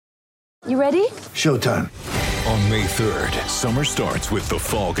You ready? Showtime. On May 3rd, summer starts with The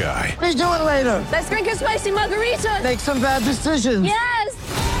Fall Guy. Let's do it later. Let's drink a spicy margarita. Make some bad decisions. Yes!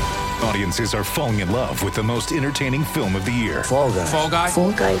 Audiences are falling in love with the most entertaining film of the year. Fall Guy. Fall Guy?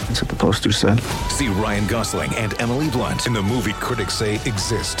 Fall guy. That's what the poster said. See Ryan Gosling and Emily Blunt in the movie critics say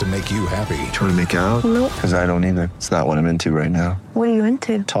exists to make you happy. Trying to make it out? Nope. Because I don't either. It's not what I'm into right now. What are you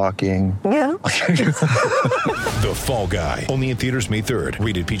into? Talking. Yeah. The Fall Guy. Only in theaters May 3rd.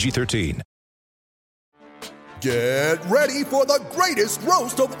 Rated PG-13. Get ready for the greatest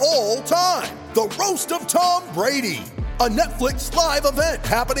roast of all time. The Roast of Tom Brady. A Netflix live event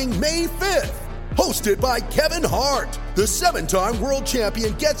happening May 5th. Hosted by Kevin Hart. The 7-time world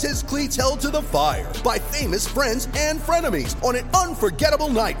champion gets his cleats held to the fire by famous friends and frenemies on an unforgettable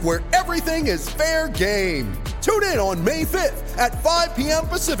night where everything is fair game. Tune in on May 5th at 5 p.m.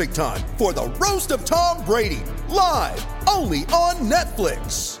 Pacific time for the Roast of Tom Brady. Live only on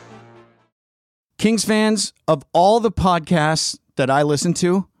Netflix. Kings fans, of all the podcasts that I listen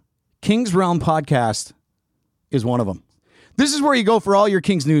to, Kings Realm Podcast is one of them. This is where you go for all your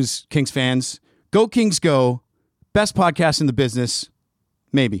Kings news, Kings fans. Go Kings Go. Best podcast in the business.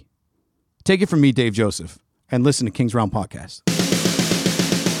 Maybe. Take it from me, Dave Joseph, and listen to Kings Realm Podcast.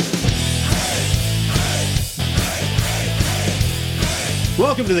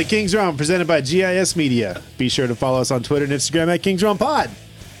 Welcome to the Kings Realm, presented by GIS Media. Be sure to follow us on Twitter and Instagram at Kings Realm Pod.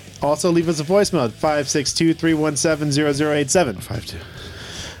 Also, leave us a voicemail at 562-317-0087.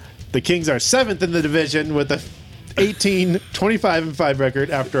 The Kings are 7th in the division with a 18-25-5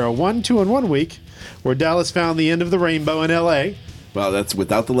 record after a 1-2-1 week, where Dallas found the end of the rainbow in L.A. Wow, that's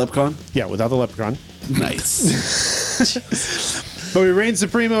without the Leprechaun? Yeah, without the Leprechaun. Nice. But we reigned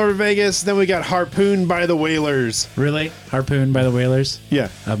supreme over Vegas. Then we got harpooned by the Whalers. Really? Harpooned by the Whalers? Yeah.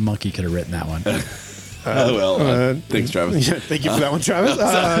 A monkey could have written that one. Thanks, Travis. Yeah, thank you for that one, Travis.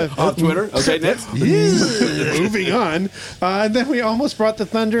 On Twitter. Okay, next. Moving on. And then we almost brought the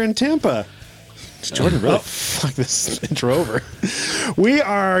Thunder in Tampa. Jordan really fucked this intro over. We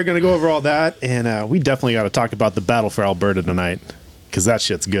are going to go over all that, and we definitely got to talk about the battle for Alberta tonight, because that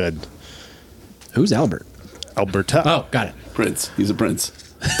shit's good. Who's Albert? Alberta. Oh, got it. Prince. He's a prince.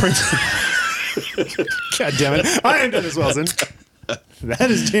 God damn it. I am Dennis Wilson.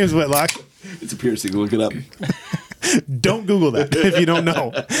 That is James Whitlock. It's a piercing. Look it up. Don't Google that if you don't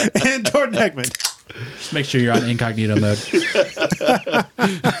know. And Jordan Heckman. Just make sure you're on incognito mode.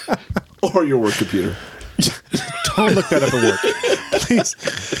 Or your work computer. Don't look that up at work. Please.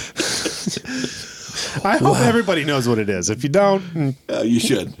 I hope everybody knows what it is. If you don't, You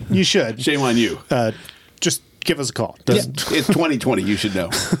should. you should. Shame on you. Just give us a call. It's 2020. You should know.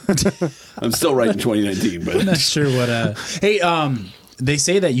 I'm still writing 2019, but I'm not sure what. Hey, they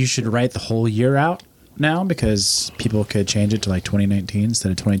say that you should write the whole year out now because people could change it to like 2019 instead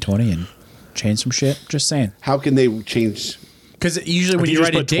of 2020 and change some shit. Just saying. how can they change? Because usually when If you just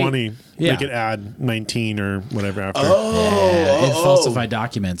write a put date, 20, yeah, they could add 19 or whatever after. and falsify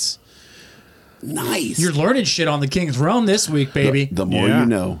documents. Nice. You're learning shit on the King's Realm this week, baby. The more Yeah. you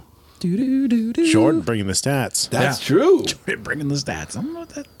know. Jordan bringing the stats. That's true. Bringing the stats. I'm not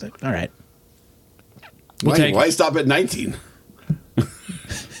that. All right. Why stop at 19?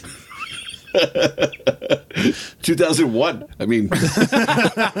 2001. I mean,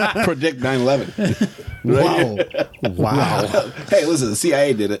 predict 9/11. Wow. Hey, listen, the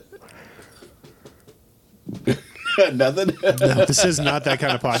CIA did it. Nothing. No, this is not that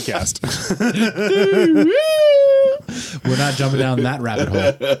kind of podcast. We're not jumping down that rabbit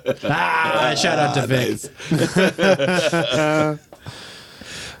hole. Shout out to Vic.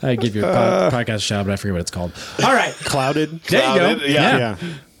 I give you a podcast shout, but I forget what it's called. All right. Clouded. There you go. Yeah. Yeah.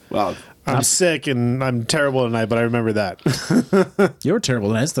 Wow. I'm sick and I'm terrible tonight, but I remember that. You're terrible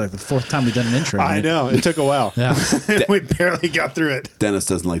tonight. It's like the fourth time we've done an intro. I know. It took a while. Yeah. We barely got through it. Dennis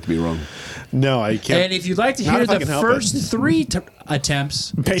doesn't like to be wrong. No, I can't. And if you'd like to Not hear if I the can help first it. 3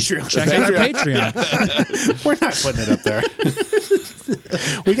 attempts, Patreon. check out our Patreon. We're not putting it up there.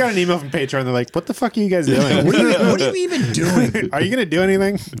 We got an email from Patreon. They're like, what the fuck are you guys doing? What are you even doing? Are you going to do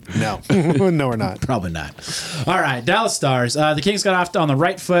anything? No. No, we're not. Probably not. All right, Dallas Stars. The Kings got off on the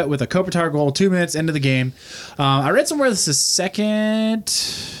right foot with a Kopitar goal 2 minutes into the game. I read somewhere this is the second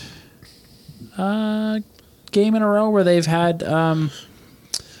game in a row where they've had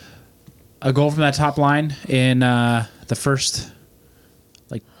a goal from that top line in the first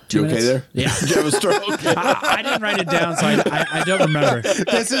 2 You okay minutes. there? Yeah. Did you have a stroke? I didn't write it down, so I don't remember.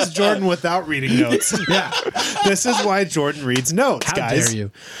 This is Jordan without reading notes. Yeah. This is why Jordan reads notes, How guys. dare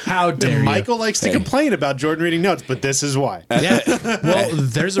you? How dare you? Michael likes to complain about Jordan reading notes, but this is why. Yeah. Well,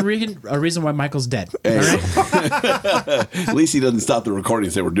 there's a reason why Michael's dead. Hey. All right. At least he doesn't stop the recording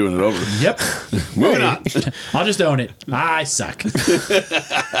and say we're doing it over. Yep. Moving on. I'll just own it. I suck.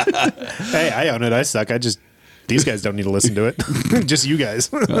 Hey, I own it. I suck. These guys don't need to listen to it. Just you guys.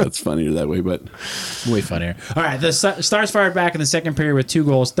 It's funnier that way, but Way funnier. All right, the Stars fired back in the second period with 2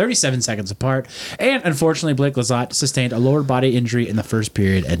 goals, 37 seconds apart, and unfortunately, Blake Lizotte sustained a lower body injury in the first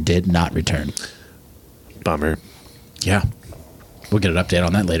period and did not return. Bummer. Yeah, we'll get an update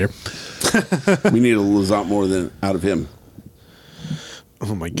on that later. we need a Lizotte more than out of him.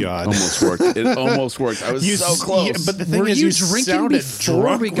 Oh my God. Almost worked. It almost worked. I was so close. Yeah, but the thing Were is, you you drinking sounded before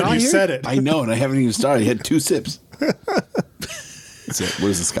drunk we when got you here? said it. I know, and I haven't even started. I had 2 sips. That's it.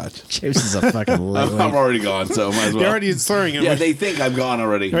 Where's the scotch? James is a fucking I'm lightweight. already gone, so might as well. You're already slurring it. Yeah, they think I'm gone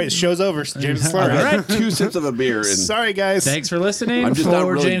already. All right, show's over. James is slurring. All right. 2 sips of a beer, and Sorry, guys. Thanks for listening. I'm just for not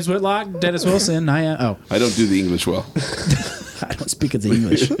really- James Whitlock, Dennis Wilson. I don't do the English well. I don't speak the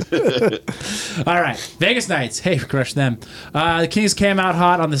English. All right, Vegas Knights. Hey, we crushed them. The Kings came out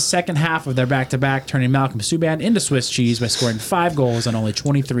hot on the second half of their back-to-back, turning Malcolm Subban into Swiss cheese by scoring 5 goals on only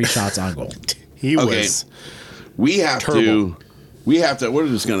 23 shots on goal. He Okay. was. We have Terrible. to. We're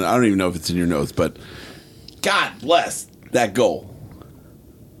just gonna. I don't even know if it's in your notes, but God bless that goal.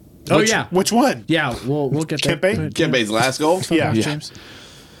 Which one? Yeah, we'll get there. Kempe? Kempe's last goal. Yeah. James.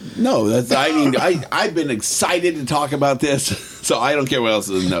 No, that's. I mean, I've been excited to talk about this, so I don't care what else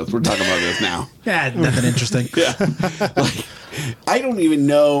is in the notes. We're talking about this now. Yeah, nothing interesting. Like, I don't even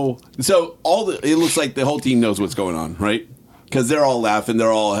know. So it looks like the whole team knows what's going on, right? Because they're all laughing,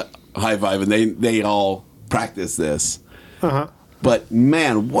 they're all high fiving, they all practice this. But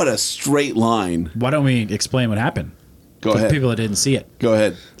man, what a straight line! Why don't we explain what happened? Go For ahead. people that didn't see it. Go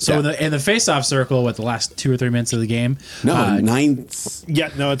ahead. So Yeah. in the face-off circle, with the last 2 or 3 minutes of the game, No, 9. Yeah,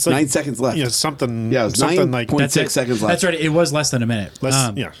 no, it's like 9 seconds left. Yeah, something. Yeah, it was something like 9.6 that's it. seconds left. That's right. It was less than a minute.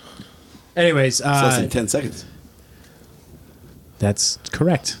 less. Yeah. Anyways, It's less than 10 seconds. that's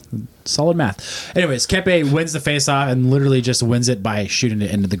correct. Solid math. Anyways, Kempe wins the face-off and literally just wins it by shooting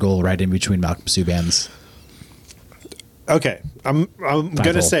it into the goal right in between Malcolm Subban's. Okay, I'm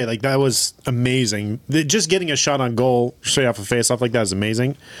gonna hole. say like that was amazing. Just getting a shot on goal straight off a face off like that is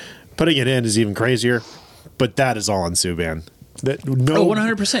amazing. Putting it in is even crazier. But that is all on Subban. That no,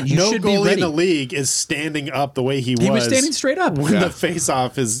 100%. You no should be goalie in ready. the league is standing up the way he was. He was standing straight up. when Yeah. the face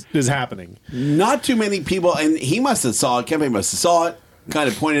off is happening. Not too many people, and he must have saw it. Kempe must have saw it, kind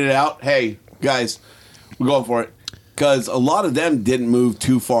of pointed it out. Hey, guys, we're going for it. Because a lot of them didn't move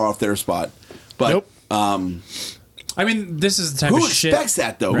too far off their spot. But Nope. I mean, this is the type who of shit. expects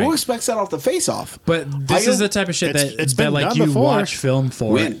that, though? Right. Who expects that off the face-off? But this I is the don't- type of shit It's that been like done you before. watch film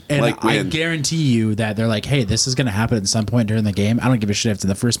for. Win. And Like, I win. guarantee you that they're like, hey, this is going to happen at some point during the game. I don't give a shit if it's in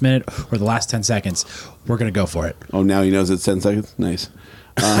the first minute or the last 10 seconds. We're going to go for it. Oh, now he knows it's 10 seconds? Nice.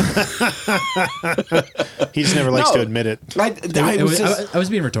 He just never likes No. to admit it. I was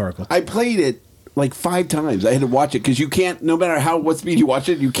being rhetorical. I played it like 5 times. I had to watch it because you can't, no matter what speed you watch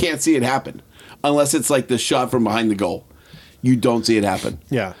it, you can't see it happen. Unless it's like the shot from behind the goal. You don't see it happen.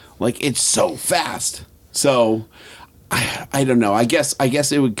 Yeah. Like, it's so fast. So, I don't know. I guess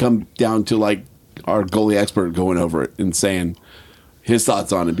it would come down to, like, our goalie expert going over it and saying his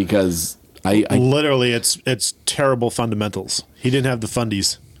thoughts on it because I Literally, it's terrible fundamentals. He didn't have the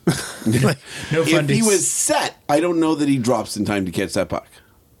fundies. No if fundies. he was set, I don't know that he drops in time to catch that puck.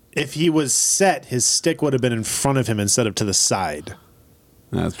 If he was set, his stick would have been in front of him instead of to the side.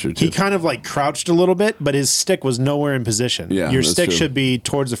 That's true, too. He kind of like crouched a little bit, but his stick was nowhere in position. Yeah, Your that's stick true. should be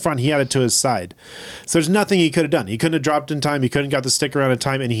towards the front. He had it to his side. So there's nothing he could have done. He couldn't have dropped in time. He couldn't have got the stick around in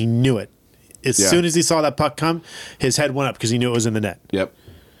time, and he knew it. As Yeah. soon as he saw that puck come, his head went up because he knew it was in the net. Yep.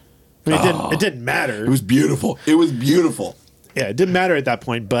 I mean, it didn't matter. It was beautiful. It was beautiful. Yeah, it didn't matter at that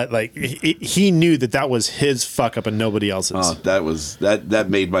point, but like he knew that was his fuck up and nobody else's. Oh, that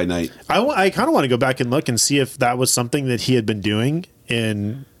made my night. I kind of want to go back and look and see if that was something that he had been doing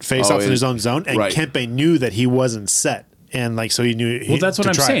in face-offs in his own zone, and right. Kempe knew that he wasn't set, and like so he knew. Well, that's what to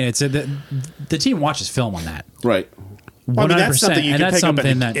I'm try saying. it. It's the team watches film on that. Right. Well, I mean, that's 100%, something you and can that's pick up.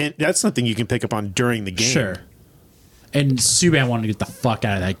 something That's something you can pick up on during the game. Sure. And Subban wanted to get the fuck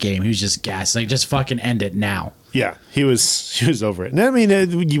out of that game. He was just gassed. Like, just fucking end it now. Yeah, he was over it. And I mean,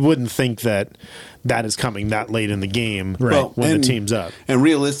 you wouldn't think that is coming that late in the game, Right. Well, when and- the team's up. And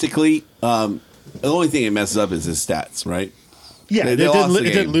realistically, the only thing it messes up is his stats, right? Yeah, They it lost the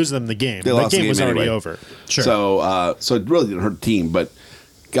didn't game. lose them the game. They The lost the game was game already anyway. over. Sure. So it really didn't hurt the team, but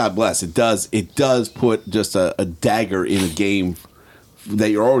God bless. It does put just a dagger in a game that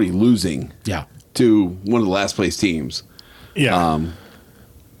you're already losing. Yeah. To one of the last place teams. Yeah.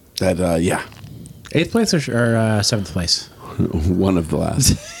 Yeah. 8th place or 7th place? One of the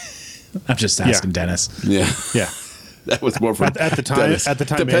last. I'm just asking Dennis. Yeah. Yeah. That was more from At the time- Dennis. at the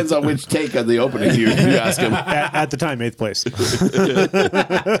time, Depends on which take on the opening you ask him. At the time, 8th place.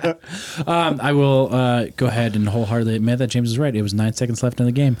 I will go ahead and wholeheartedly admit that James is right. It was 9 seconds left in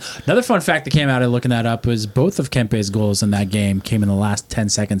the game. Another fun fact that came out of looking that up was both of Kempe's goals in that game came in the last 10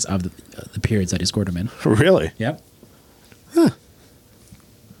 seconds of the periods that he scored them in. Really? Yep.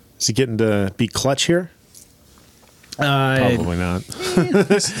 Is he getting to be clutch here? Probably not.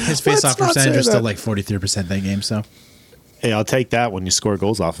 His face-off Let's not percentage say was still that. like 43% that game, so Hey, I'll take that when you score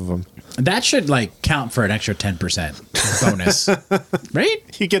goals off of him. that should like count for an extra 10% bonus, right?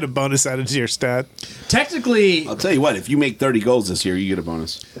 You get a bonus added to your stat. Technically, I'll tell you what, if you make 30 goals this year, you get a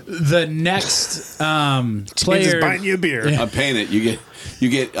bonus. the next James is player buying you a beer. I'm paying it. You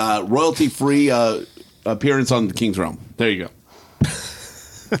get royalty-free appearance on the King's Realm. There you go.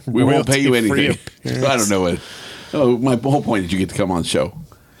 We won't pay you Royalty-free anything. appearance. I don't know it. Oh, my whole point is you get to come on the show.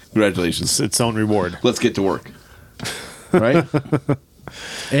 Congratulations. It's its own reward. Let's get to work. Right?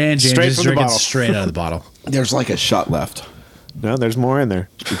 and James Straight is from the drinking bottle. straight out of the bottle. There's like a shot left. No, there's more in there.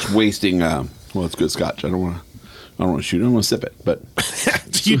 It's wasting. Well, it's good scotch. I don't want to shoot. I don't want to sip it. But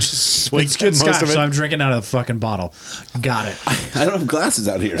You just swig It's good most scotch, of it. so I'm drinking out of the fucking bottle. Got it. I don't have glasses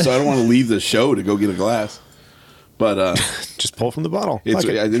out here, so I don't want to leave the show to go get a glass. But Just pull from the bottle. it's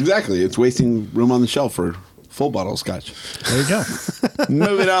Fuck it. exactly. It's wasting room on the shelf for full bottle of scotch. There you go.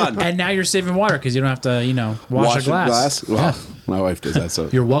 Moving on. And now you're saving water because you don't have to, wash a glass. Well, my wife does that, so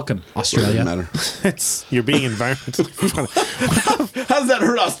You're welcome, it Australia. doesn't matter. You're being environmentally friendly. How does that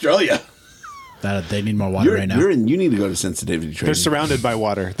hurt Australia? They need more water right now. You need to go to sensitivity They're training. surrounded by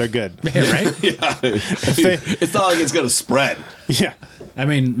water. They're good. Yeah, right? It's not like it's going to spread. Yeah. I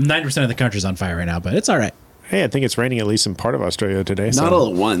mean, 90% of the country's on fire right now, but it's all right. Hey, I think it's raining at least in part of Australia today. Not all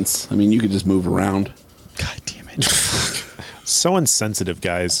at once. I mean, you could just move around. God damn it. So insensitive,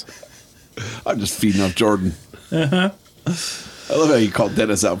 guys. I'm just feeding off Jordan. I love how you called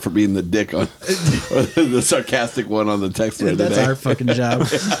Dennis out for being the dick on the sarcastic one on the text thread That's today. our fucking job.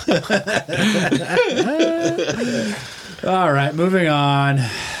 All right, moving on.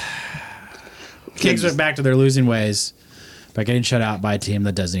 Kings went back to their losing ways by getting shut out by a team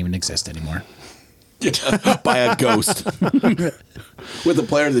that doesn't even exist anymore. By a ghost. With a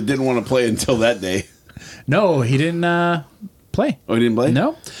player that didn't want to play until that day. No, he didn't play. Oh, he didn't play?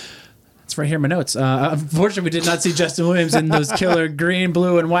 No. It's right here in my notes. Unfortunately, we did not see Justin Williams in those killer green,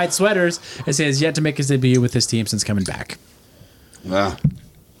 blue, and white sweaters, as he has yet to make his debut with his team since coming back. Wow.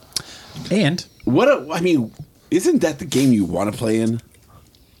 And isn't that the game you want to play in?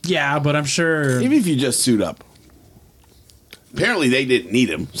 yeah, but I'm sure. Even if you just suit up. Apparently they didn't need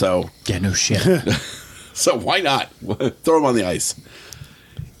him, so Yeah, no shit. why not? Throw him on the ice.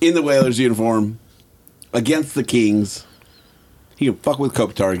 In the Whalers uniform, against the Kings. He can fuck with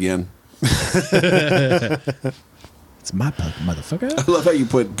Kopitar again. It's my puck, motherfucker. I love how you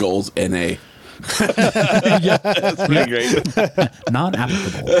put goals NA. That's pretty great.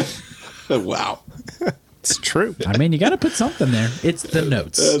 Non-applicable. Wow. It's true. I mean, you got to put something there. It's the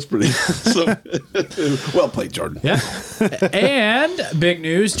notes. That's pretty well played, Jordan. Yeah. And big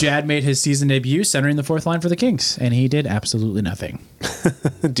news, Jad made his season debut centering the fourth line for the Kings, and he did absolutely nothing.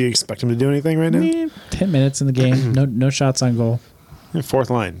 Do you expect him to do anything right now? 10 minutes in the game, no shots on goal, Fourth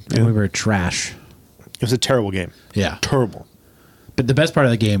line. and we were trash. It was a terrible game. Yeah. Terrible. But the best part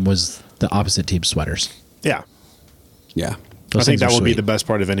of the game was the opposite team's sweaters. Yeah. Yeah. Those I think things are that will be sweet. the best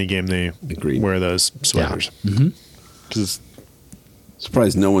part of any game they Agreed. wear those sweaters. Just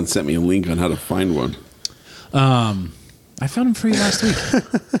surprised no one sent me a link on how to find one. I found him for you last week.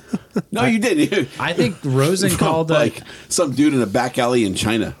 No, you didn't. I think Rosen called like some dude in a back alley in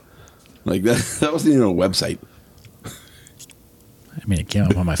China. Like that wasn't even a website. I mean, it came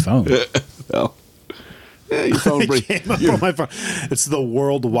up on my phone. Well, yeah, your phone Came up on my phone. It's the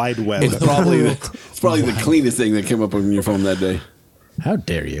World Wide Web. it's probably the cleanest thing that came up on your phone that day. How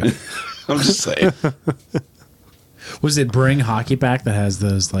dare you? I'm just saying. Was it Bring Hockey Back that has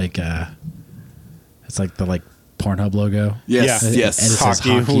those like it's like the Pornhub logo? Yes, Yeah. yes. And it says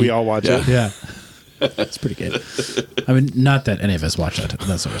Hockey, hockey. we all watch it. Yeah. It's pretty good. I mean, not that any of us watch that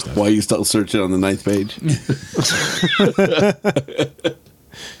sort of stuff. Why are you still searching on the 9th page?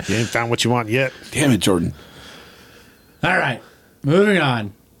 You ain't found what you want yet. Damn it, Jordan. All right. Moving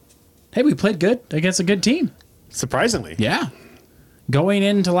on. Hey, we played good against a good team. Surprisingly. Yeah. Going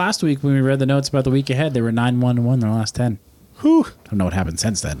into last week when we read the notes about the week ahead, they were 9-1-1 their last 10. Whew. Don't know what happened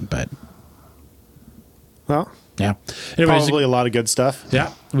since then, but Well, yeah. Anyways, probably a lot of good stuff.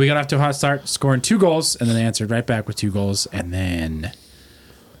 yeah, we got off to a hot start, scoring 2 goals, and then they answered right back with 2 goals, and then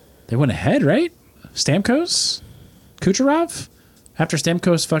they went ahead, right? Stamkos? Kucherov? After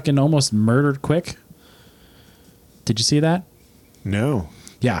Stamkos fucking almost murdered Quick. Did you see that? No.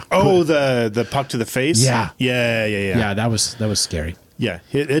 Yeah. Oh, the puck to the face? Yeah. Yeah. Yeah, that was scary. Yeah,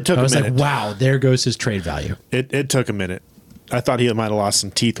 it took I a was minute. like, wow, there goes his trade value. It took a minute. I thought he might have lost some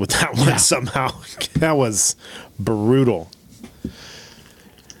teeth with that one Yeah. somehow. That was brutal.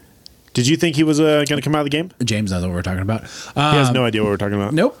 Did you think he was going to come out of the game? James knows what we're talking about. He has no idea what we're talking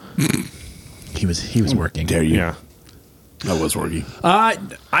about. Nope. He was working. Dare you? Yeah. I was working. I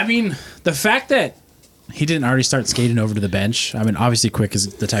mean, the fact that he didn't already start skating over to the bench. I mean, obviously, Quick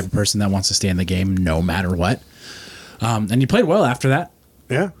is the type of person that wants to stay in the game no matter what. And he played well after that.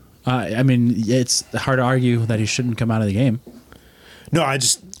 Yeah. I mean, it's hard to argue that he shouldn't come out of the game. No, I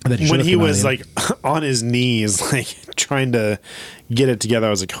just That he when should've he come out of was the like on his knees, like trying to get it together, I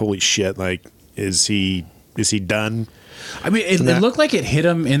was like, "Holy shit! Like, is he done?" I mean, it looked like it hit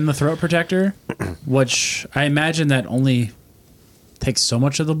him in the throat protector, which I imagine that only takes so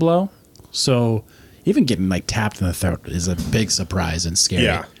much of the blow. So even getting like tapped in the throat is a big surprise and scary.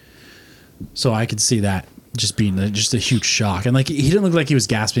 Yeah. So I could see that just being just a huge shock. And like he didn't look like he was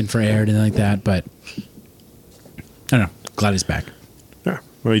gasping for air or anything like that, but I don't know. Glad he's back. Yeah.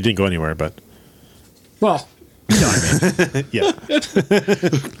 Well, he didn't go anywhere, but Well, you know what I mean.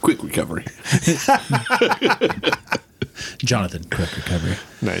 yeah. Quick recovery. Jonathan, quick recovery.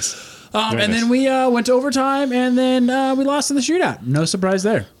 Nice. And Very then nice. we went to overtime, and then we lost in the shootout. No surprise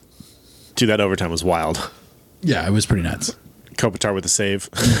there. Dude, that overtime was wild. Yeah, it was pretty nuts. Kopitar with a save.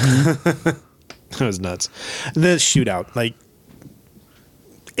 That was nuts. The shootout, like,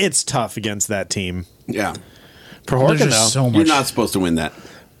 it's tough against that team. Yeah. Prohorkin, There's though. just so much. You're not supposed to win that.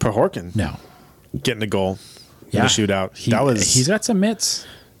 Prohorkin No. getting a goal Yeah. in the shootout. He's got some mitts.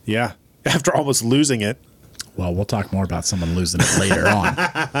 Yeah. After almost losing it. Well, we'll talk more about someone losing it later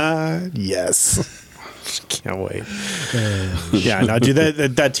on. Yes. Can't wait. Yeah, no, dude,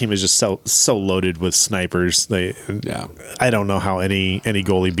 that team is just so loaded with snipers. Yeah. I don't know how any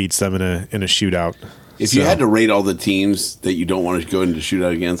goalie beats them in a shootout. If you had to rate all the teams that you don't want to go into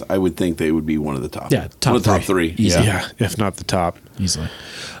shootout against, I would think they would be one of the top. Yeah, top one of the top three. three. Easy. Yeah, if not the top. Easily.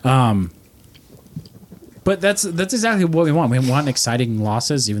 But that's exactly what we want. We want exciting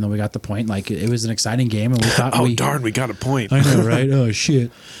losses, even though we got the point. Like, it was an exciting game, and we thought Oh, darn, we got a point. I know, right? Oh,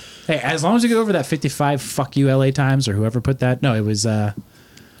 shit. Hey, as long as we get over that 55 fuck you LA Times or whoever put that. No, it was,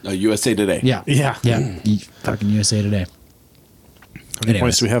 USA Today. yeah. Yeah. Yeah. Fucking USA Today. How many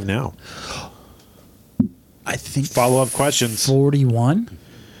points do we have now? I think Follow-up questions. 41.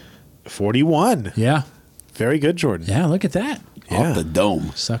 41. Yeah. Very good, Jordan. Yeah, look at that. Yeah. Off the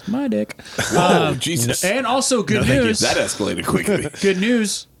dome. Suck my dick. Oh, Jesus. And also, good news. That escalated quickly. Good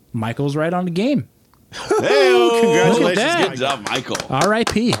news. Michael's right on the game. Hey, Congratulations, Look at that. Good job, Michael.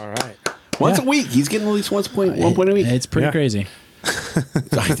 R.I.P. All right. Once Yeah. a week. He's getting at least 1 point a week. It's pretty Yeah. crazy.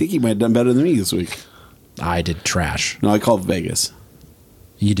 I think he might have done better than me this week. I did trash. No, I called Vegas.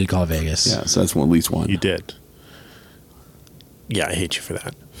 You did call Vegas. Yeah, so that's at least one. You did. Yeah, I hate you for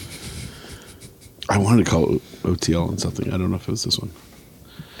that. I wanted to call OTL on something. I don't know if it was this one.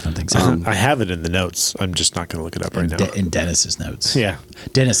 I don't think so. I have it in the notes. I'm just not going to look it up right now. In Dennis's notes. Yeah.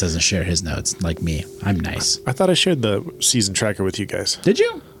 Dennis doesn't share his notes like me. I'm nice. I thought I shared the season tracker with you guys. Did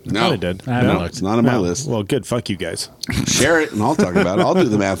you? No, thought I did. I haven't No, looked. it's not on my No. list. Well, good. Fuck you guys. Share it and I'll talk about it. I'll do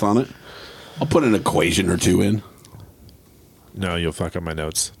the math on it. I'll put an equation or two in. No, you'll fuck up my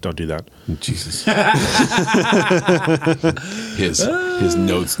notes. Don't do that. Jesus. his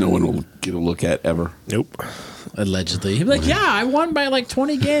notes no one will get a look at ever. Nope. Allegedly. He'd be like, yeah, I won by like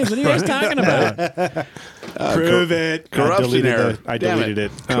 20 games. What are you guys talking about? Prove it. corruption error. I Damn deleted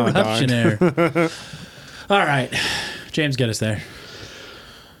it. Oh, Corruption darn. error. All right. James, get us there.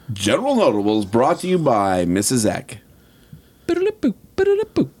 General Notables brought to you by Mrs. Eck.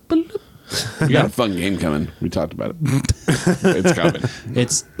 We got a fun game coming. We talked about it. It's coming.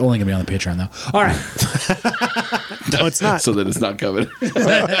 It's only going to be on the Patreon, though. All right. No, it's not. So that it's not coming.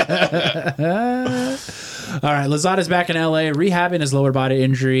 All right. Lozada's back in LA, rehabbing his lower body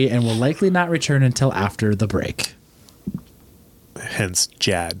injury, and will likely not return until after the break. Hence,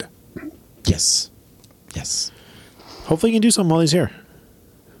 Jad. Yes. Yes. Hopefully, he can do something while he's here.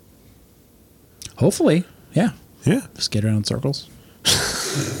 Hopefully. Yeah. Yeah. Skate around in circles.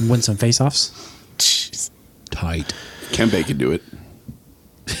 Win some face-offs. Jeez. Tight. Kempe could do it.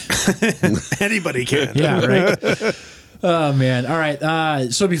 Anybody can. Yeah, right. Oh man! All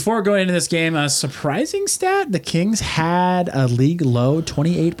right. So before going into this game, a surprising stat: the Kings had a league low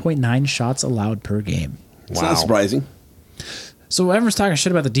 28.9 shots allowed per game. It's not surprising. So everyone's talking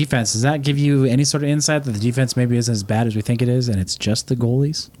shit about the defense. Does that give you any sort of insight that the defense maybe isn't as bad as we think it is, and it's just the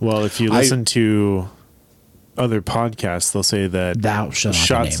goalies? Well, if you listen to other podcasts, they'll say that Thou shall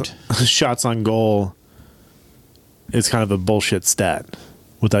not be named. shots on goal is kind of a bullshit stat,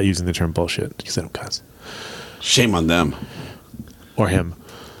 without using the term bullshit because I don't cuss. Shame on them. Or him.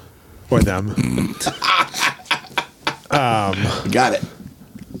 Or them. Got it.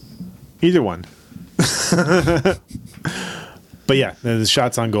 Either one. But yeah, the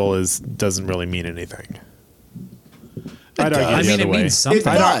shots on goal doesn't really mean anything. I'd argue I the mean, other it way. means something. It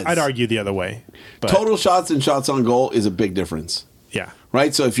does. I'd argue the other way. But Total shots and shots on goal is a big difference. yeah.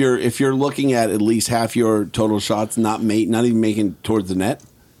 Right? So if you're looking at least half your total shots not even making towards the net,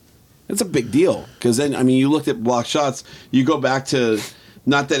 that's a big deal. Because then, I mean, you looked at block shots, you go back to,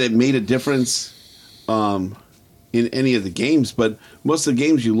 not that it made a difference in any of the games, but most of the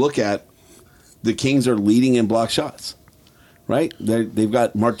games you look at, the Kings are leading in block shots. Right? They've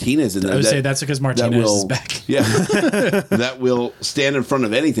got Martinez in there. I would say that's because Martinez is back. Yeah. That will stand in front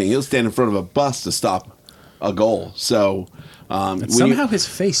of anything. He'll stand in front of a bus to stop a goal. So Somehow his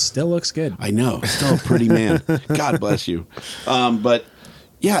face still looks good. I know, still a pretty man. God bless you. But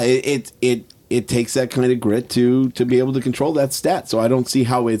yeah, it takes that kind of grit to be able to control that stat. So I don't see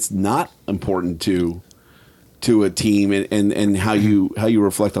how it's not important to a team and how you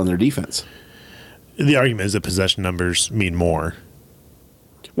reflect on their defense. The argument is that possession numbers mean more.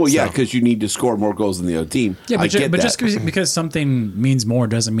 Well, yeah, because you need to score more goals than the other team. Yeah, but, I get that. just because something means more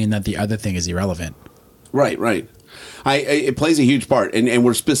doesn't mean that the other thing is irrelevant. Right. It plays a huge part, and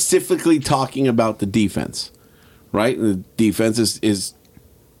we're specifically talking about the defense, right? The defense is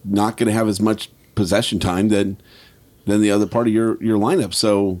not going to have as much possession time than the other part of your lineup.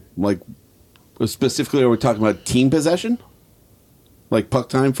 So, like, specifically, are we talking about team possession? Like puck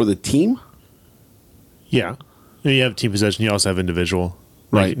time for the team? Yeah. You have team possession. You also have individual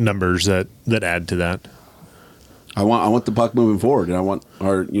numbers that add to that. I want the puck moving forward, and I want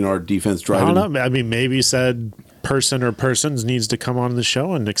our defense driving. I don't know. I mean, maybe said person or persons needs to come on the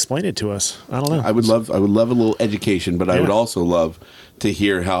show and explain it to us. I don't know. I would love a little education, but I would also love to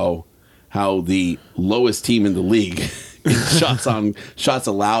hear how the lowest team in the league in shots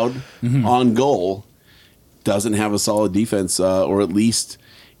allowed on goal doesn't have a solid defense, or at least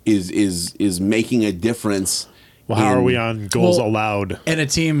is making a difference. Well, how are we on goals allowed? And a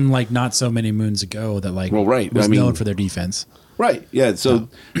team like not so many moons ago that was known for their defense. Right. Yeah. So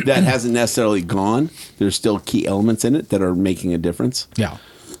that hasn't necessarily gone. There's still key elements in it that are making a difference. Yeah.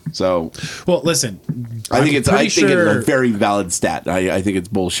 So, well, listen. I think it's a very valid stat. I think it's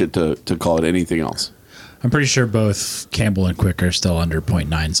bullshit to call it anything else. I'm pretty sure both Campbell and Quick are still under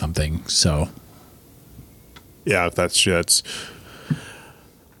 0.9 something. So, yeah, if that's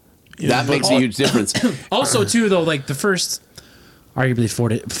that makes a huge difference. Also, too, though, like the first, arguably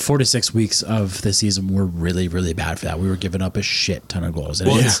 4 to 6 weeks of the season were really, really bad for that. We were giving up a shit ton of goals, and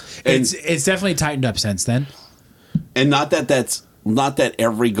it's definitely tightened up since then. And not that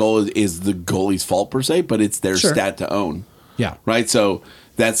every goal is the goalie's fault per se, but it's their stat to own. Yeah. Right. So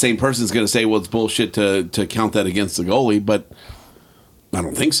that same person's going to say, "Well, it's bullshit to count that against the goalie," but I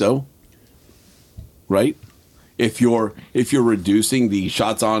don't think so. Right. If you're reducing the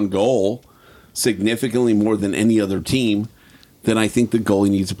shots on goal significantly more than any other team, then I think the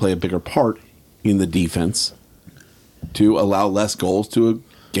goalie needs to play a bigger part in the defense to allow less goals to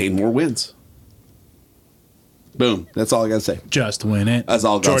gain more wins. Boom. That's all I got to say. Just win it. That's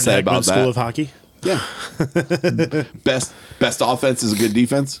all I got to say about that. School of Hockey? Yeah. Best offense is a good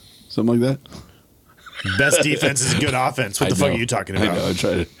defense? Something like that? Best defense is a good offense. What the fuck are you talking about? I know. I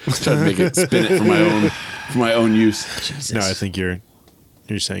try to make it spin it for my own use. Jesus. No, I think you're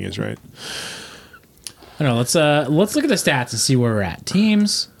saying is right. I don't know. Let's look at the stats and see where we're at.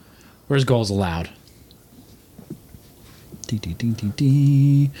 Teams, where's goals allowed?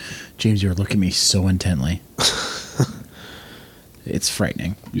 James, you're looking at me so intently. It's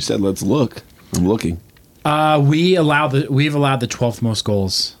frightening. You said let's look. I'm looking. We've allowed the 12th most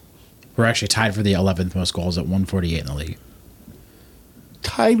goals. We're actually tied for the 11th most goals at 148 in the league.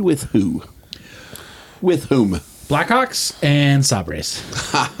 Tied with who? With whom? Blackhawks and Sabres.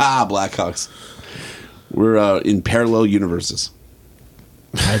 Ha! Blackhawks. We're in parallel universes.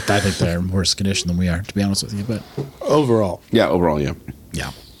 I think they're in worse condition than we are, to be honest with you. But Overall. Yeah, overall, yeah.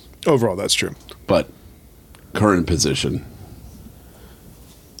 yeah. Overall, that's true. But current position.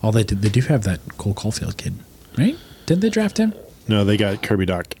 Oh, they do have that Cole Caulfield kid, right? Didn't they draft him? No, they got Kirby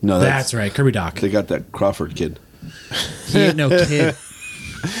Doc. No, That's right, Kirby Doc. They got that Crawford kid. He ain't no kid.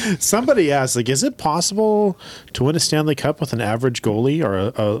 Somebody asked, like, is it possible to win a Stanley Cup with an average goalie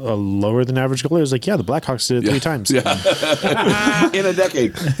or a lower than average goalie? I was like, yeah, the Blackhawks did it 3 times. Yeah. In a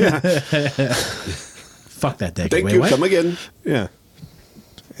decade. Fuck that decade. Thank Wait, you. what? Come again. Yeah.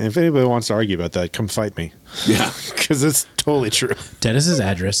 And if anybody wants to argue about that, come fight me. Yeah. Because it's totally true. Dennis's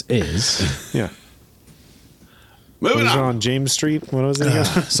address is. Yeah. Moving Was it on. on James Street? What was it again?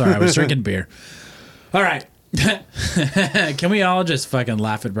 Sorry, I was drinking beer. All right. Can we all just fucking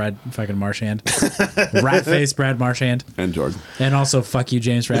laugh at Brad fucking Marchand? Rat face Brad Marchand. And Jordan. And also, fuck you,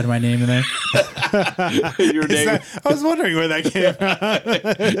 James, for adding my name in there. Your name. I was wondering where that came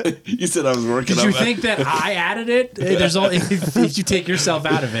from. You said I was working Did on you that. think that I added it? There's only if you take yourself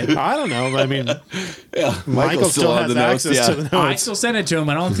out of it. I don't know. I mean, Yeah. Michael still on has the notes. access to the I notes. still sent it to him.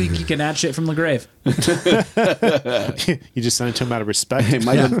 I don't think he can add shit from the grave. You just sent it to him out of respect. Hey,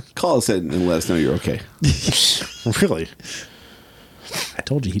 Michael, call us in and let us know you're okay. Really? I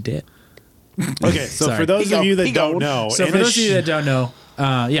told you he did. Okay, so Sorry. for those of you that don't know, So for those of you that don't know,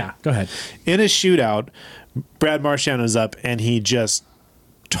 yeah, go ahead. in a shootout, Brad Marchand was up and he just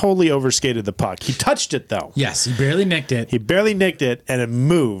totally overskated the puck. He touched it though. Yes, he barely nicked it. He barely nicked it and it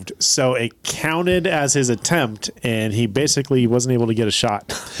moved. So it counted as his attempt and he basically wasn't able to get a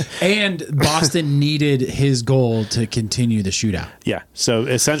shot. And Boston needed his goal to continue the shootout. Yeah. So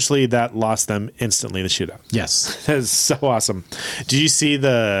essentially that lost them instantly the shootout. Yes. That is so awesome. Did you see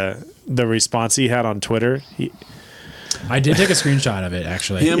the response he had on Twitter? I did take a screenshot of it,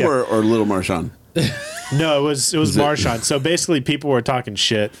 actually. Him Yeah. or Little Marshawn? No, it was Marchand. So basically, people were talking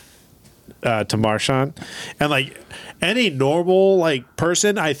shit to Marchand, and like any normal like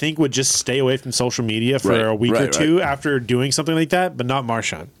person, I think would just stay away from social media for Right, a week or right, two right. after doing something like that. But not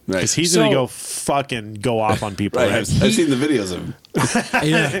Marchand, Right. because he's So- gonna go off on people. Right. Right? I've seen the videos of him.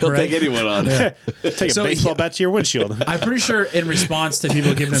 Yeah, He'll right. take anyone on. Take a So baseball he- bat to your windshield. I'm pretty sure in response to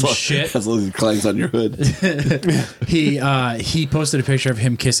people giving him shit, As long as it clangs on your hood. he posted a picture of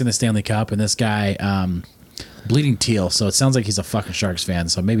him kissing the Stanley Cup, and this guy bleeding teal. So it sounds like he's a fucking Sharks fan.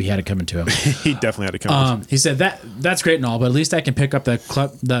 So maybe he had it coming to him. He definitely had to come. He said that's great and all, but at least I can pick up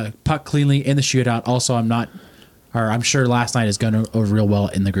the puck cleanly in the shootout. Also, I'm sure last night is going over real well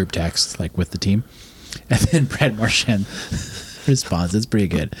in the group text, like with the team. And then Brad Marchand responds. It's pretty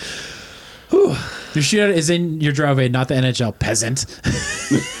good. Whew. Your shootout is in your driveway, not the NHL, peasant.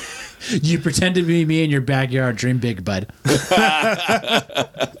 You pretend to be me in your backyard. Dream big, bud.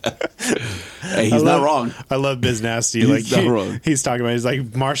 Hey, he's not wrong. I love Biz Nasty. He's not wrong. He's talking about. He's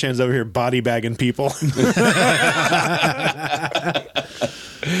like Marchand's over here body bagging people.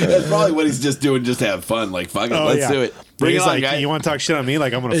 That's probably what he's just doing, just to have fun. Like, fuck it, let's do it. Bring He's it on, like, guy. you want to talk shit on me?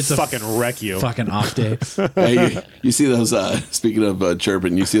 Like, I'm gonna It's a fucking wreck you. Fucking off day. Hey, you see those, speaking of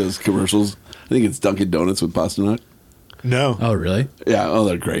chirping, you see those commercials? I think it's Dunkin' Donuts with Pasternak. No. Oh, really? Yeah, oh,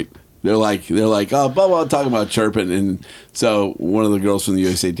 they're great. They're like, oh, Bubba, talking about chirping. And so one of the girls from the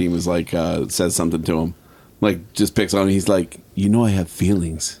USA team was like, says something to him. Like, just picks on him. He's like, I have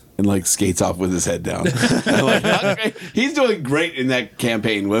feelings. And like skates off with his head down. And like, okay. He's doing great in that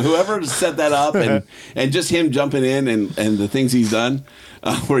campaign. Whoever set that up and just him jumping in and the things he's done,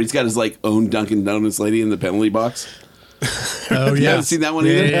 where he's got his like own Dunkin' Donuts lady in the penalty box. Oh, You yeah. haven't seen that one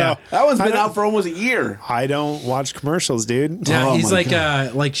either? Yeah. That one's been I out for almost a year. I don't watch commercials, dude. Yeah, Oh he's my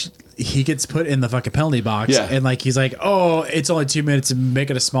like he gets put in the fucking penalty box, Yeah. and like he's like, oh, it's only 2 minutes to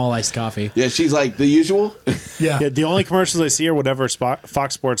make it a small iced coffee. Yeah, she's like the usual. Yeah, Yeah, the only commercials I see are whatever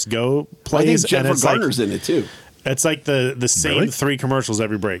Fox Sports Go I think plays, and Jennifer it's like Garner's in it too. it's like the same Really? 3 commercials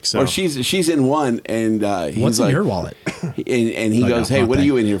every break. So Or she's in one, and he's what's like, in your wallet? and he Oh, goes, no, "Hey, not what are that.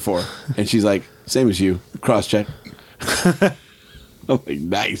 you in here for?" And she's like, "Same as you, cross check." I'm like,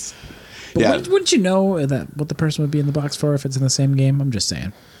 nice. But Yeah. wouldn't you know what the person would be in the box for if it's in the same game? I'm just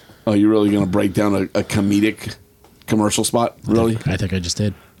saying. Oh, you're really gonna break down a comedic commercial spot? Really? I think I just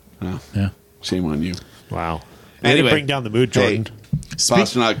did. Oh, Yeah. shame on you. wow. Anyway. Anyway, bring down the mood, Jordan.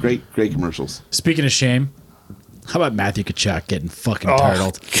 Pasternak, great commercials. Speaking of shame, how about Matthew Tkachuk getting fucking Oh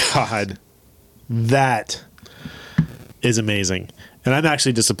turtled? God, that is amazing. And I'm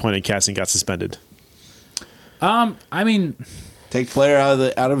actually disappointed Cassie got suspended. I mean, Take player out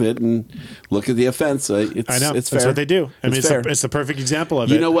of it and look at the offense. It's, I know. it's That's fair. what they do. I mean, It's fair. it's the perfect example of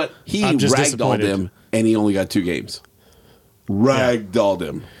it. You know what? He I'm just ragdolled disappointed. him, and he only got 2 games. Ragdolled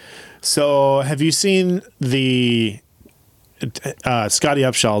him. So, have you seen the Scotty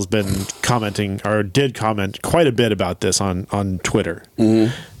Upshall's been commenting or did comment quite a bit about this on Twitter,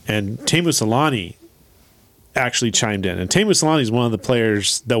 and Teemu Selanne actually chimed in. And Teemu Selanne is one of the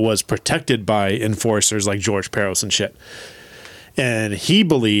players that was protected by enforcers like George Peros and shit. And he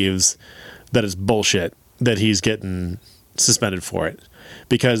believes that it's bullshit that he's getting suspended for it.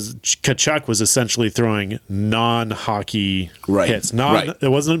 Because Tkachuk was essentially throwing non-hockey hits.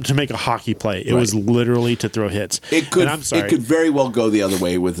 It wasn't to make a hockey play. It was literally to throw hits. It could. And I'm sorry. It could very well go the other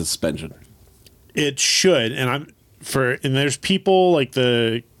way with a suspension. It should. And there's people like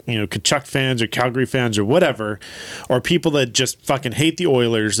the Tkachuk fans or Calgary fans or whatever, or people that just fucking hate the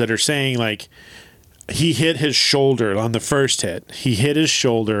Oilers that are saying like he hit his shoulder on the first hit. He hit his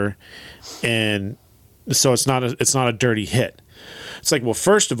shoulder, and so it's not a dirty hit. It's like, well,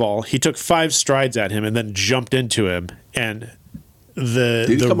 first of all, he took 5 strides at him and then jumped into him, and did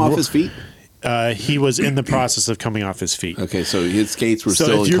he come off his feet? He was in the process of coming off his feet. Okay, so his skates were still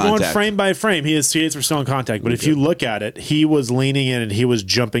in contact. So if you're contact. going frame by frame, his skates were still in contact. But if you look at it, he was leaning in and he was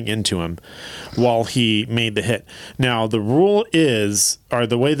jumping into him while he made the hit. Now, the rule is, or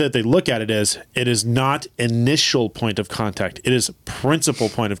the way that they look at it is not initial point of contact. It is principal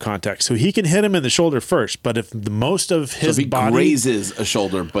point of contact. So he can hit him in the shoulder first, but if the most of his body grazes a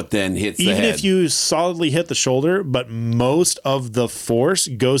shoulder but then hits the head. Even if you solidly hit the shoulder, but most of the force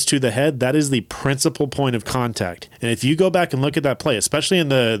goes to the head, that is the principal point of contact. And if you go back and look at that play, especially in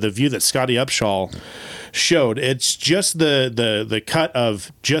the view that Scotty Upshall showed, it's just the cut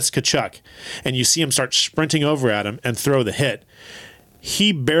of just Tkachuk, and you see him start sprinting over at him and throw the hit.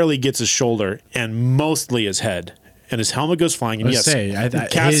 He barely gets his shoulder and mostly his head, and his helmet goes flying. And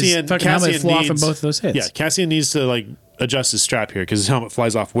Cassian helmet flew off in both of those hits. Yeah, Cassian needs to like adjust his strap here because his helmet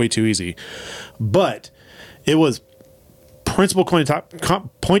flies off way too easy. But it was principal point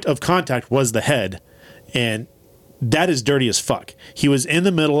of contact was the head, and that is dirty as fuck. He was in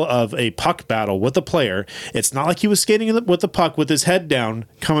the middle of a puck battle with a player. It's not like he was skating with the puck with his head down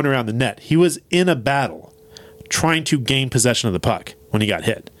coming around the net. He was in a battle trying to gain possession of the puck when he got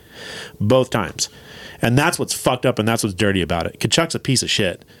hit both times. And that's what's fucked up and that's what's dirty about it. Tkachuk's a piece of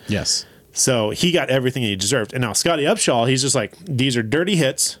shit. Yes. So he got everything he deserved. And now Scotty Upshall, he's just like, these are dirty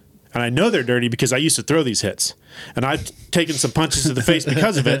hits. And I know they're dirty because I used to throw these hits. And I've taken some punches to the face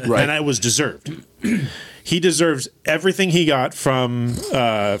because of it, and it was deserved. He deserves everything he got from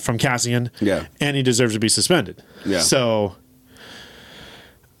Cassian, and he deserves to be suspended. Yeah. So,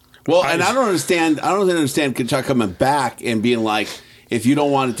 I don't understand Tkachuk coming back and being like, if you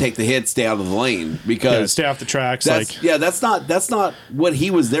don't want to take the hit, stay out of the lane because stay off the tracks. That's not what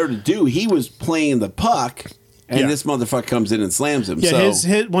he was there to do. He was playing the puck. And this motherfucker comes in and slams him. Yeah,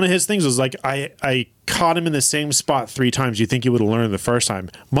 one of his things was like, I caught him in the same spot 3 times. You think he would have learned the first time.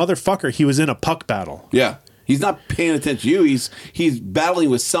 Motherfucker, he was in a puck battle. Yeah. He's not paying attention to you. He's battling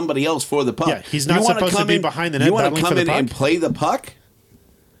with somebody else for the puck. Yeah, he's not supposed to be behind the net. You want to come in and play the puck?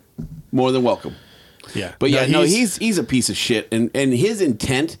 More than welcome. Yeah. But he's a piece of shit. And his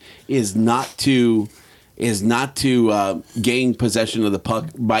intent is not to gain possession of the puck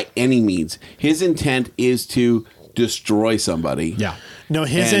by any means. His intent is to destroy somebody. Yeah. No,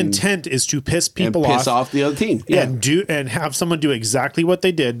 his intent is to piss people off. Piss off the other team. Yeah. And have someone do exactly what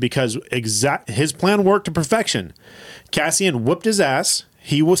they did because his plan worked to perfection. Cassian whooped his ass.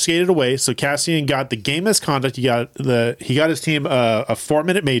 He was skated away. So Cassian got the game misconduct. He got his team a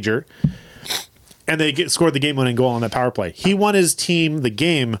 4-minute major. And they scored the game-winning goal on that power play. He won his team the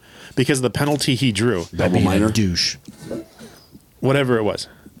game because of the penalty he drew. Double minor douche. Whatever it was.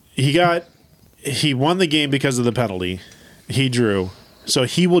 He won the game because of the penalty he drew. So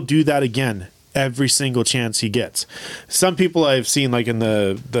he will do that again every single chance he gets. Some people I've seen like in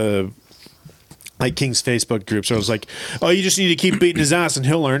the like Kings Facebook groups, I was like, oh, you just need to keep beating his ass and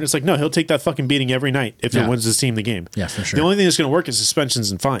he'll learn. It's like, no, he'll take that fucking beating every night if it wins his team the game. Yeah, for sure. The only thing that's going to work is suspensions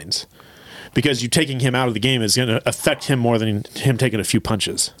and fines. Because you taking him out of the game is going to affect him more than him taking a few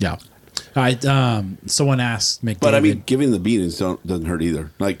punches. Yeah. All right. Someone asked McDavid. But I mean, giving the beatings doesn't hurt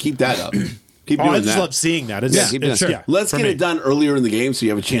either. Like, keep that up. Keep doing I just that. love seeing that. Let's get it done earlier in the game so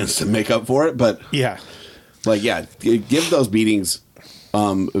you have a chance to make up for it. But give those beatings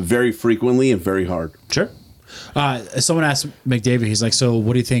very frequently and very hard. Sure. Someone asked McDavid, he's like, so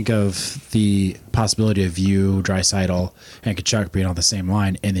what do you think of the possibility of you, Draisaitl, and Tkachuk being on the same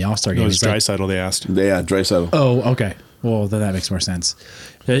line in the All-Star game? It was Draisaitl they asked. Yeah, Draisaitl. Oh, okay. Well, then that makes more sense.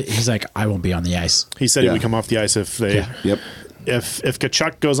 He's like, I won't be on the ice. He said he would come off the ice if they... Yeah. Yep. If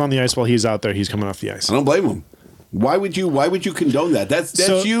Tkachuk goes on the ice while he's out there, he's coming off the ice. I don't blame him. Why would you condone that?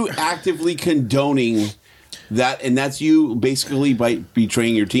 That's you actively condoning that, and that's you basically by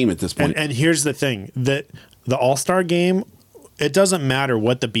betraying your team at this point. And here's the thing, that the All-Star game, it doesn't matter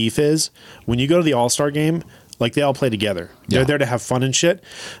what the beef is. When you go to the All-Star game, like they all play together. They're there to have fun and shit.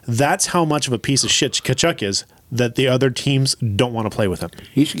 That's how much of a piece of shit Tkachuk is that the other teams don't want to play with him.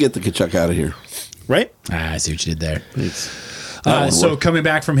 He should get the Tkachuk out of here. Right? I see what you did there. So coming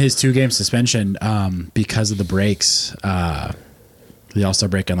back from his 2-game suspension because of the breaks, the All-Star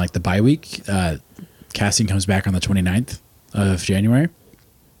break on like the bye week, Cassian comes back on the 29th of January.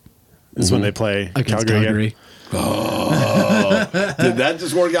 This is when they play Against Calgary. Did that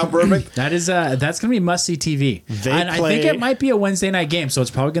just work out perfect? That is that's gonna be must-see TV. And I think it might be a Wednesday night game, so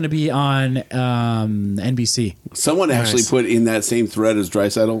it's probably gonna be on NBC. Someone actually put in that same thread as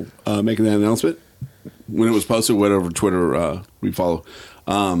Draisaitl making that announcement when it was posted, whatever Twitter we follow.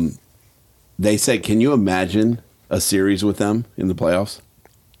 They said, "Can you imagine a series with them in the playoffs?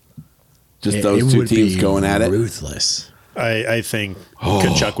 Just those two teams going at it, ruthless." I think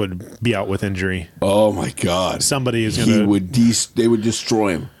Kachuk would be out with injury. Oh my God! Somebody is going to. They would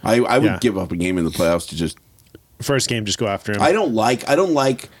destroy him. I would Yeah. give up a game in the playoffs to just first game just go after him. I don't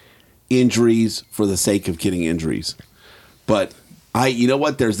like injuries for the sake of getting injuries. But you know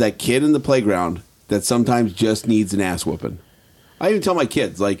what? There's that kid in the playground that sometimes just needs an ass whooping. I even tell my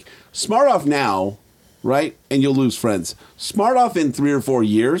kids, like, smart off now, right? And you'll lose friends. Smart off in 3 or 4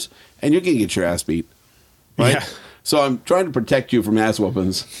 years, and you're going to get your ass beat. Right? Yeah. So I'm trying to protect you from ass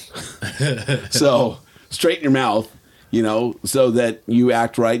whoopings. So straighten your mouth, so that you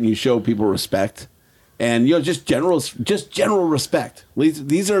act right and you show people respect. And just general respect.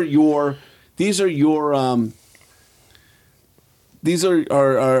 These are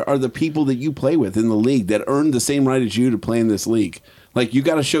the people that you play with in the league that earn the same right as you to play in this league. Like, you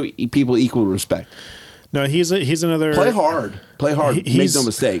got to show people equal respect. No, he's another Play hard. Make no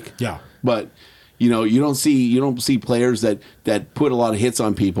mistake. Yeah. But you don't see players that put a lot of hits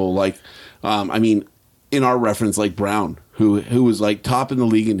on people. Like, in our reference, like Brown, who was like top in the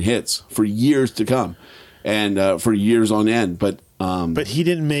league in hits for years to come, and for years on end. But he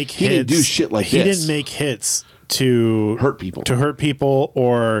didn't make hits. He didn't do shit like he this. Didn't make hits to hurt people,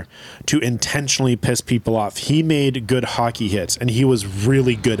 or to intentionally piss people off. He made good hockey hits, and he was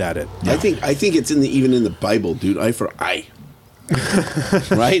really good at it. I think it's even in the Bible, dude. Eye for eye.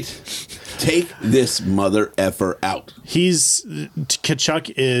 Right? Take this mother effer out.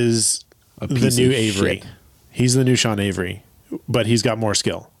 Kachuk is A the piece new of Avery. shit. He's the new Sean Avery, but he's got more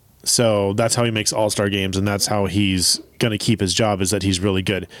skill. So that's how he makes all-star games, and that's how he's going to keep his job, is that he's really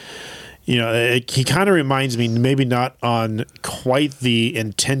good. He kind of reminds me, maybe not on quite the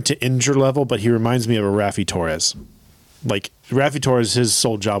intent to injure level, but he reminds me of a Raffi Torres. Like, Raffi Torres, his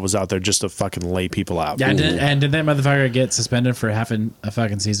sole job was out there just to fucking lay people out. Yeah, and did that motherfucker get suspended for half a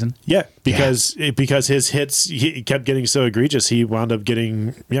fucking season? Yeah, because his hits, he kept getting so egregious, he wound up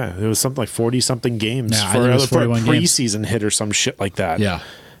getting, it was something like 40-something games Yeah, I think it was for a 41 games. preseason hit or some shit like that. Yeah.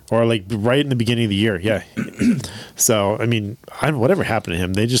 Or like right in the beginning of the year, yeah. So, whatever happened to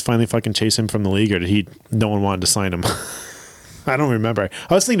him? They just finally fucking chased him from the league, or did no one wanted to sign him? I don't remember.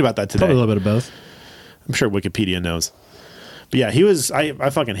 I was thinking about that today. Probably a little bit of both. I'm sure Wikipedia knows. But yeah, I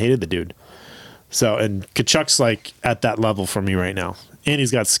fucking hated the dude. So, and Kachuk's like at that level for me right now. And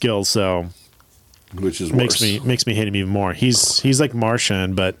he's got skills, so which is makes worse. me hate him even more. He's like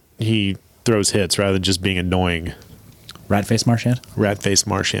Marchand, but he throws hits rather than just being annoying. Rat-faced Marchand? Rat-faced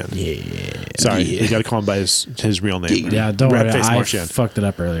Marchand. Yeah. Sorry, you got to call him by his real name. Yeah, don't worry. Rat-faced I Marchand. fucked it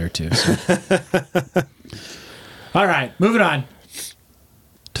up earlier, too. So. All right, moving on.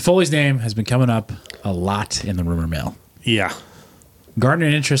 Toffoli's name has been coming up a lot in the rumor mill. Yeah.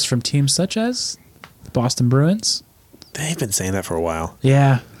 Garnering interest from teams such as the Boston Bruins. They've been saying that for a while.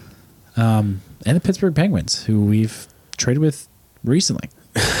 Yeah. And the Pittsburgh Penguins, who we've traded with recently.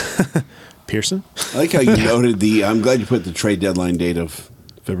 Pearson? I like how you noted I'm glad you put the trade deadline date of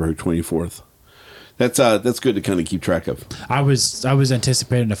February 24th. That's good to kind of keep track of. I was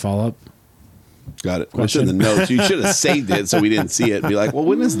anticipating a follow-up. Got it. It's in the notes. You should have saved it so we didn't see it. Be like, well,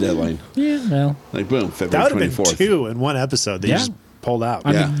 when is the deadline? Yeah, well. Like, boom, That February would have 24th. been 2 in one episode. They Yeah. just pulled out.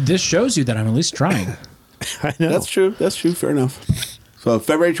 I Yeah. mean, this shows you that I'm at least trying. I know. That's true. Fair enough. So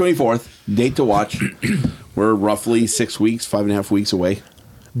February 24th, date to watch. We're I think 5.5 weeks away.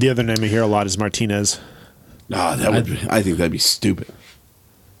 The other name I hear a lot is Martinez. I think that'd be stupid.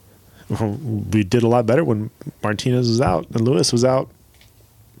 We did a lot better when Martinez was out and Lewis was out.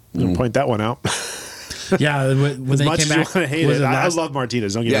 I'm going to point that one out. Yeah, when As they much came as you back, want to hate was it, it I last- love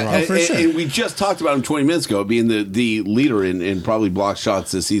Martinez. Don't get Yeah, me wrong. and, sure. and we just talked about him 20 minutes ago being the leader in probably block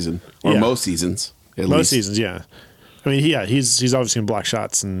shots this season, or Yeah. most seasons. At Most least. seasons, yeah. I mean, he's obviously going to block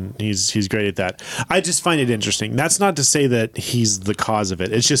shots, and he's great at that. I just find it interesting. That's not to say that he's the cause of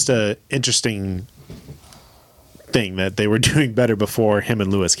it. It's just a interesting thing that they were doing better before him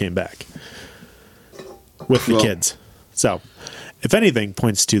and Lewis came back with the Well- kids. So, if anything,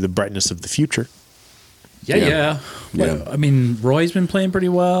 points to the brightness of the future. Yeah. Yeah. Well, I mean, Roy's been playing pretty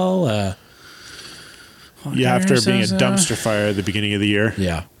well. Yeah, after being a dumpster fire at the beginning of the year.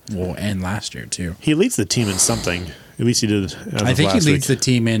 Yeah. Well, and last year, too. He leads the team in something. At least he did. As I of think he last leads week. the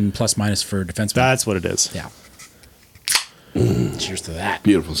team in plus minus for defensemen. That's what it is. Yeah. Cheers to that.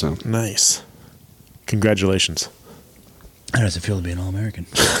 Beautiful sound. Nice. Congratulations. How does it feel to be an All-American?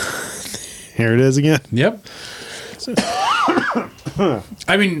 Here it is again. Yep.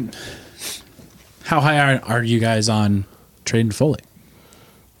 I mean, how high are you guys on trading Foley?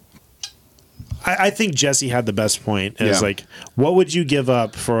 I think Jesse had the best point. Is Yeah. like, what would you give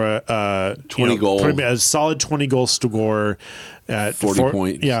up for a 20 goal, a solid 20 goal scorer at 40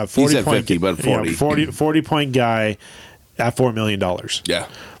 point. Yeah, He 40 said point, 50, but 40. 40 point guy at $4 million. Yeah.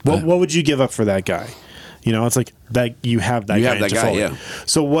 What would you give up for that guy? You know, it's like that you have that You guy. have that in guy, Toffoli. yeah.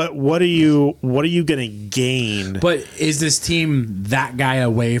 So what are you going to gain? But is this team that guy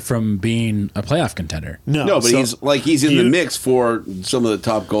away from being a playoff contender? No, No, but so he's in you- the mix for some of the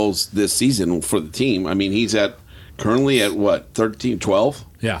top goals this season for the team. I mean, he's currently at what, 13, 12?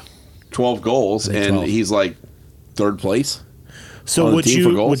 Yeah. 12 goals, I think and 12. he's like third place. So on the team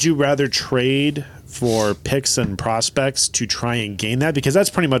for goals. would you rather trade for picks and prospects to try and gain that? Because that's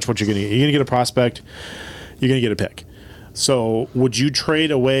pretty much what you're going to get. You're going to get a prospect. You're going to get a pick. So would you trade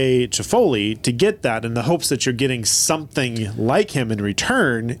away to Foley to get that in the hopes that you're getting something like him in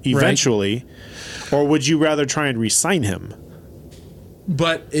return eventually? Or would you rather try and re-sign him?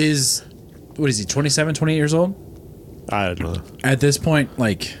 But what is he, 27, 28 years old? I don't know. At this point,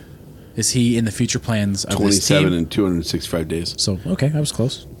 like, is he in the future plans of this 27 team? and 265 days. So, okay, I was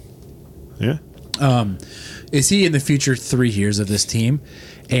close. Yeah. Is he in the future 3 years of this team?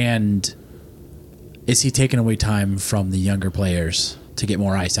 And is he taking away time from the younger players to get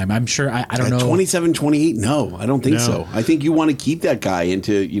more ice time? I'm sure, I don't At know. 27, 28, no, I don't think No. so. I think you want to keep that guy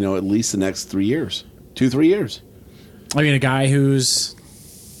into, at least the next 3 years. 2-3 years. I mean, a guy who's,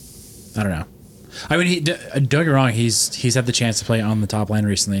 I don't know. I mean, don't get me wrong, he's had the chance to play on the top line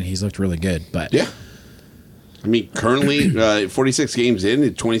recently, and he's looked really good. But Yeah. I mean, currently, 46 games in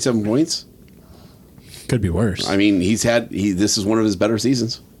at 27 points. could be worse. I mean, this is one of his better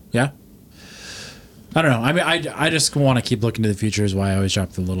seasons. Yeah. I don't know. I mean, I just want to keep looking to the future is why I always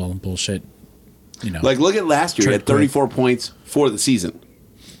drop the little bullshit, Like, look at last year. He Trade had 34 points for the season,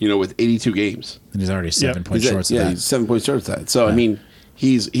 with 82 games. And he's already 7 points He's at- short of yeah, that. he's 7 points short of that. So, I mean,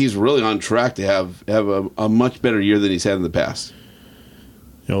 he's really on track to have a much better year than he's had in the past.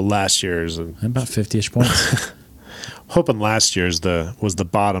 Last year's About 50-ish points. hoping last year's was the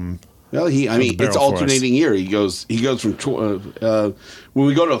bottom. Well, the it's barrel for us. alternating year. He goes from when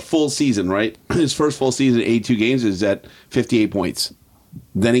we go to a full season, right? His first full season, 82 games, is at 58 points.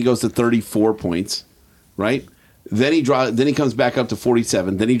 Then he goes to 34 points, right? Then he comes back up to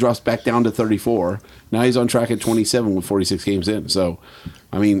 47. Then he drops back down to 34. Now he's on track at 27 with 46 games in. So,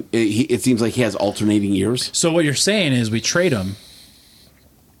 I mean, it seems like he has alternating years. So what you're saying is we trade him,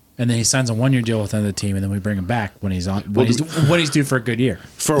 and then he signs a 1-year deal with another team, and then we bring him back when he's due for a good year.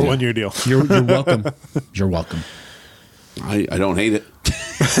 For a 1-year deal. You're welcome. You're welcome. I don't hate it.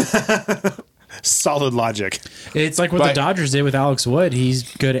 Solid logic. It's like what the But- Dodgers did with Alex Wood. He's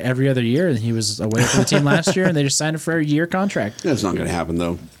good every other year, and he was away from the team last year, and they just signed him for a year contract. That's not going to happen,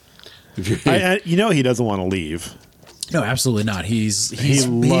 though. If you're, He doesn't want to leave. No, absolutely not. He's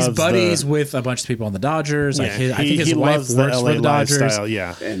loves buddies the- with a bunch of people on the Dodgers. Yeah, I think his wife loves works for the Dodgers. lifestyle.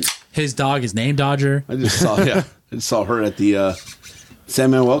 Yeah. and His dog is named Dodger. I just saw her at the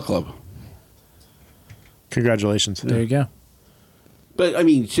San Manuel Club. Congratulations. There you go. But I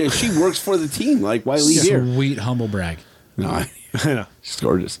mean, she works for the team. Like, why leave here? Sweet humble brag. No, I know. she's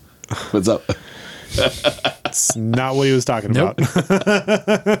gorgeous. What's up? It's not what he was talking Nope.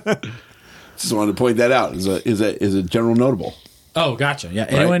 about. Just wanted to point that out. Is a general notable. Oh, gotcha. Yeah,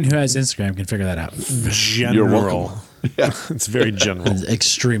 anyone who has Instagram can figure that out. General. You're welcome. Yeah. It's very general. It's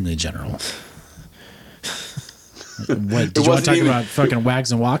extremely general. What did you want wasn't to talk even- about? Fucking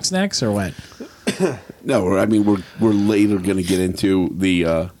wags and walks next, or what? No, I mean we're later going to get into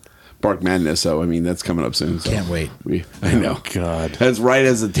the Bark Madness. So I mean that's coming up soon. So Can't wait. I know. God. That's right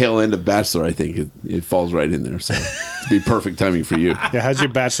as the tail end of Bachelor. I think it falls right in there. So it'd be perfect timing for you. Yeah, how's your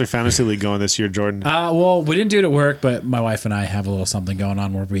Bachelor Fantasy League going this year, Jordan? Well, we didn't do it at work, but my wife and I have a little something going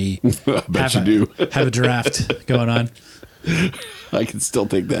on where we I bet you do. have a draft going on. I can still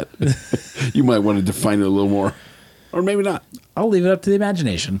take that. You might want to define it a little more, or maybe not. I'll leave it up to the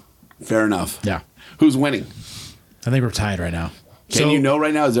imagination. Fair enough. Yeah. Who's winning? I think we're tied right now. Can you know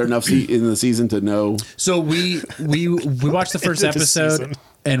right now? Is there enough in the season to know? So we watch the first End of the episode season.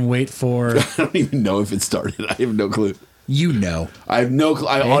 and wait for I don't even know if it started. I have no clue. you know. I have no clue.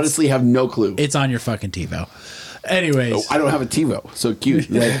 I honestly have no clue. It's on your fucking TiVo. Anyways, Oh, I don't have a TiVo. So cute.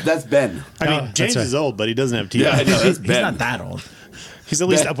 That's Ben. I mean, that's James right. is old, but he doesn't have TV. Yeah, I know. That's he's Ben. not that old. He's at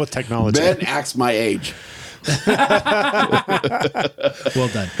least Ben- up with technology. Ben acts my age. Well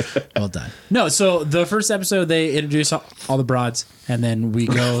done. Well done. No, so the first episode, they introduce all the broads, and then we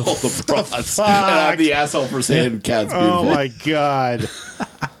go. All the broads. And I'm the asshole for saying Cat's beautiful. Oh my god.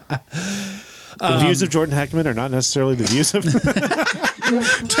 The views of Jordan Heckman are not necessarily the views of 2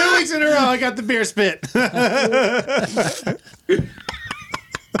 weeks in a row. I got the beer spit.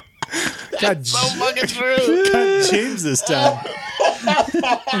 God, So fucking true. God, James this time.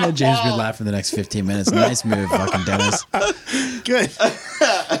 And then James would laugh for the next 15 minutes. Nice move, fucking Dennis. Good.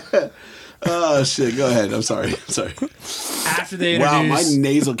 Oh shit! Go ahead. I'm sorry. After they Wow, my introduce.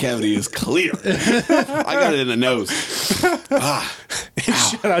 nasal cavity is clear. I got it in the nose.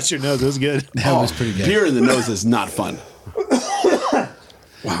 Shut out your nose. That was good. That was pretty good. Beer in the nose is not fun.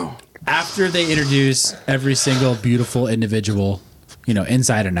 Wow. After they introduce every single beautiful individual,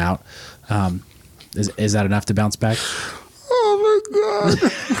 inside and out, is that enough to bounce back? Oh my god.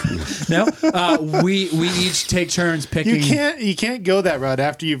 No, we each take turns picking. You can't go that route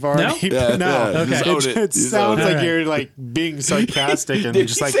after you've already. No? Yeah, no. yeah, Okay. just own It, it. it Just sounds own it. like Alright. you're like being sarcastic and Did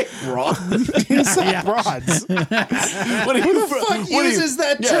just you like say broad? you said broads. What are you from? fuck uses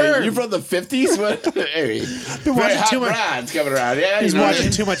that term? You from the 50s? What? Hey, Been watching too much. brides coming around. Yeah, He's you know,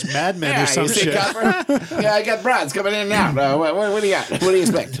 watching too much Mad Men Yeah, or some you see shit. Copper? Yeah, I got brides coming in and out. What do you got? What do you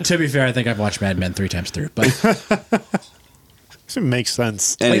expect? To be fair, I think I've watched Mad Men 3 times through, but It makes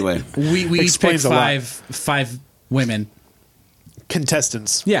sense. Anyway, we each pick Explains a lot. five women.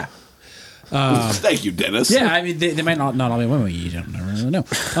 Contestants. Yeah. thank you, Dennis. Yeah, I mean, they might not all be women. You don't really know.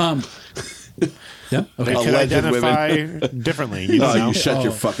 Yeah. Okay. They could Alleged identify differently. You don't Oh, know. you shut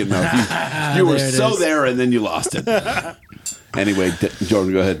your fucking mouth. You were There it so is. there, and then you lost it. Anyway,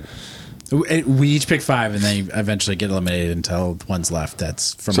 Jordan, go ahead. We each pick 5, and then eventually get eliminated until one's left.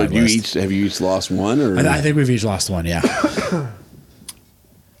 That's from So my you list. have you each lost one, or I think we've each lost one. Yeah.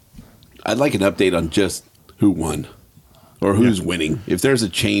 I'd like an update on just who won or who's winning. If there's a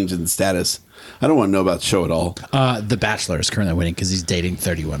change in status, I don't want to know about the show at all. The Bachelor is currently winning because he's dating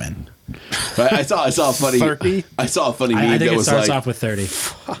 30 women. I saw a funny 30? I saw a funny meme I think that it was starts like off with 30.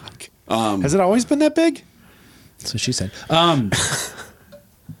 Has it always been that big? So she said. I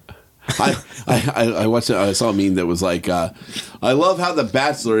watched it, I saw a meme that was like I love how The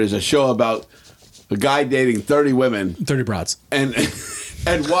Bachelor is a show about a guy dating 30 women 30 broads. and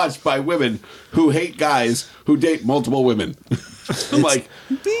and watched by women who hate guys who date multiple women. I'm like,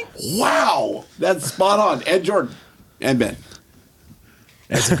 wow, that's spot on. And Jordan and Ben.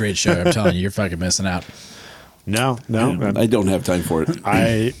 It's a great show. I'm telling you, you're fucking missing out. No. I don't have time for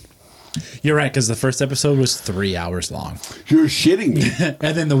it. You're right, because the first episode was 3 hours long. You're shitting me.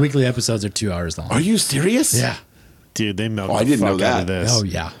 And then the weekly episodes are 2 hours long. Are you serious? Yeah. Dude, they milked Oh, I the didn't know fuck out that. of this. Oh,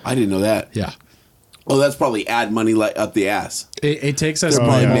 yeah. I didn't know that. Yeah. Oh, that's probably ad money up the ass. It takes us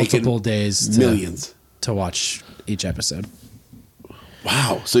probably multiple making days Millions. to watch each episode.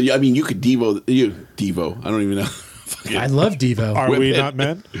 Wow. So I mean, you could Devo. I don't even know. I love Devo. Are we Women. not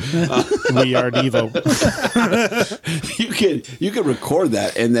men? We are Devo. You could record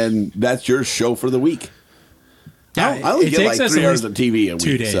that, and then that's your show for the week. Yeah, I only it get takes like us 3 at hours least of TV a week.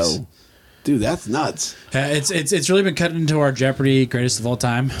 2 days. So, dude, that's nuts. It's really been cut into our Jeopardy greatest of all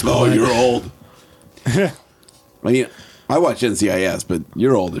time. Oh, But- you're old. I mean, I watch NCIS, but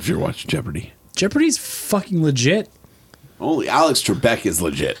you're old if you're watching Jeopardy. Jeopardy's fucking legit. Only Alex Trebek is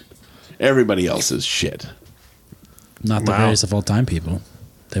legit. Everybody else is shit. Not the Wow. greatest of all time, people.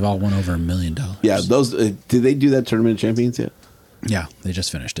 They've all won over $1 million. Yeah, those. Did they do that Tournament of Champions yet? Yeah, they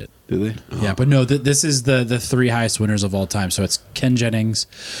just finished it. Did they? Oh. Yeah, but no, this is the 3 highest winners of all time. So it's Ken Jennings,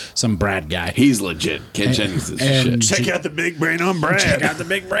 some Brad guy. He's legit. Ken Jennings is and- shit. Check out the big brain on Brad. Check out the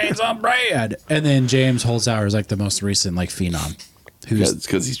big brains on Brad. And then James Holzhauer is like the most recent like phenom, who's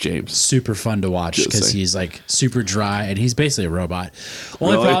Because he's James. super fun to watch Just because saying. he's like super dry and he's basically a robot.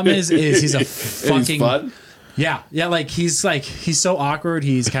 Only Really? problem is he's a And fucking he's fun. yeah, like he's so awkward.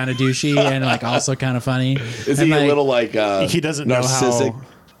 He's kind of douchey and like also kind of funny. Is And, he like, a little like He doesn't know narcissistic? how.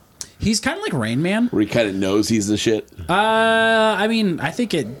 He's kind of like Rain Man. Where he kind of knows he's the shit. I mean, I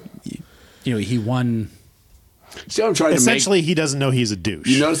think he won. See, I'm trying to make. Essentially, he doesn't know he's a douche.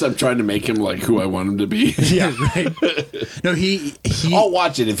 You notice I'm trying to make him like who I want him to be. Yeah, right. No, he I'll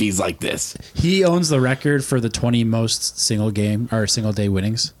watch it if he's like this. he owns the record for the 20 most single day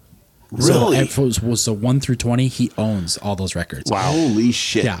winnings. Really? So 1 through 20, he owns all those records. Wow. Holy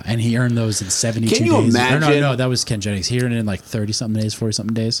shit. Yeah, and he earned those in 72 Can you days. Or imagine- no, that was Ken Jennings. He earned it in like 30-something days,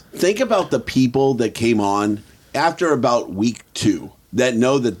 40-something days. Think about the people that came on after about week 2 that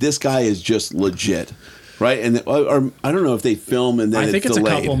know that this guy is just legit. right? And or I don't know if they film and then I think it's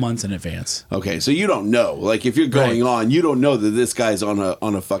delayed. a couple months in advance. Okay, so you don't know. Like if you're going on, you don't know that this guy's on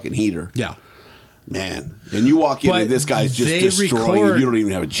a fucking heater. Yeah. Man, and you walk in But and this guy's just they destroying you. record- You don't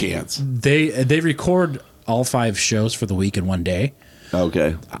even have a chance. They record all 5 shows for the week in one day.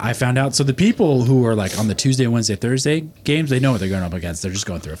 Okay. I found out. So the people who are like on the Tuesday, Wednesday, Thursday games, they know what they're going up against. They're just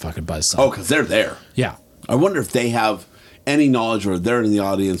going through a fucking buzzsaw. Oh, because they're there. Yeah. I wonder if they have any knowledge, or they're in the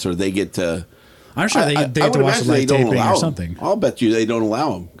audience, or they get to. I'm sure they I have to would watch the imagine live they don't taping allow or 'em. something. I'll bet you they don't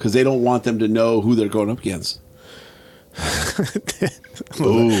allow them because they don't want them to know who they're going up against.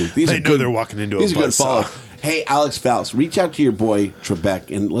 Ooh, these They are know good. they're walking into a These are good buzzsaw. follows. Hey, Alex Faust, reach out to your boy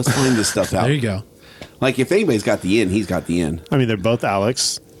Trebek and let's find this stuff out. There you go. Like if anybody's got the in, he's got the in. I mean, they're both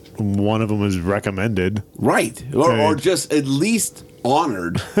Alex. One of them was recommended. Right, or just at least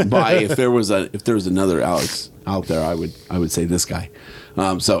honored by if there was another Alex out there, I would say this guy.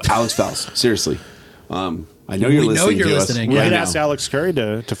 So Alex Faust, seriously, I know you're We know listening. you're to listening. We Us. could I know. ask Alex Curry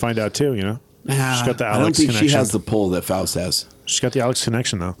to find out too. You know, she's got the I don't Alex think connection. she has the pull that Faust has. She's got the Alex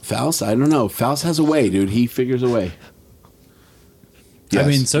connection though. Faust, I don't know. Faust has a way, dude. He figures a way. I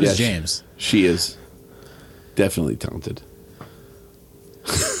mean, so does yes. James. She is definitely talented,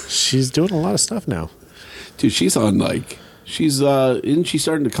 She's doing a lot of stuff now. dude. She's on isn't she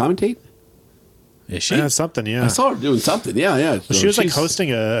starting to commentate? Is she? Yeah, something. Yeah, I saw her doing something. Yeah. So she was like she's-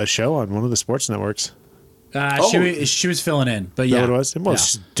 hosting a show on one of the sports networks. She was filling in, but Is that yeah. what it was? Well,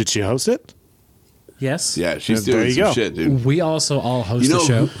 Yeah. did she host it? Yes. Yeah, she's Yeah, there doing you some go. shit, dude. We also all host You know the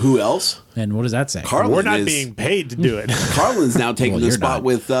show. who else? And what does that say? Carlin We're not is- being paid to do it. Carlin's now taking Well, the you're spot not.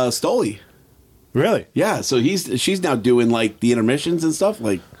 with Stoli. Really? Yeah, so she's now doing like the intermissions and stuff.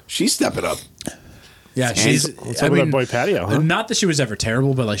 Like she's stepping up. Yeah, she's. What's up with our boy Patio, huh? Not that she was ever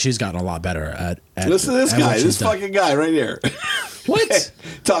terrible, but like she's gotten a lot better at Listen to this at what guy, she's this done. fucking guy right here, What?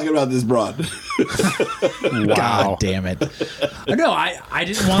 talking about this broad. Wow. God damn it! No, I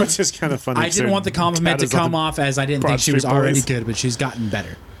didn't want. It's just kind of funny. I didn't want the compliment to come off as I didn't Broad think she was Street already Boys. good, but she's gotten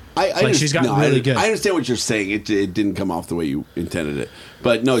better. I she's gotten really good. I understand what you're saying. It didn't come off the way you intended it,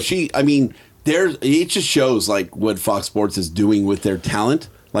 but no, I mean, it just shows like what Fox Sports is doing with their talent.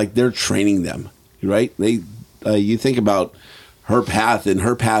 Like they're training them, right? You think about her path, and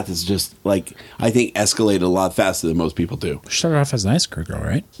her path is just like I think escalated a lot faster than most people do. She started off as an ice cream girl,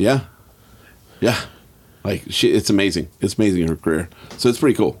 right? Yeah. Like it's amazing. It's amazing her career. So it's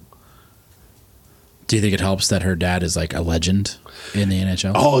pretty cool. Do you think it helps that her dad is like a legend in the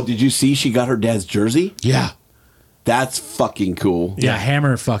NHL? Oh, did you see she got her dad's jersey? yeah. That's fucking cool. Yeah,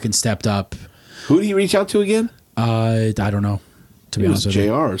 Hammer fucking stepped up. Who did he reach out to again? I don't know, to be It was honest with JR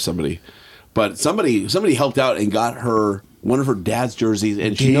you. or somebody. But somebody helped out and got her one of her dad's jerseys,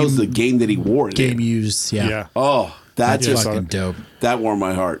 and she knows the game that he wore it Game in. used, yeah. Yeah. Oh, That's just fucking dope. that warmed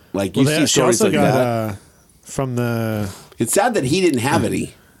my heart. Like Well, you see she stories also like got that. from the It's sad that he didn't have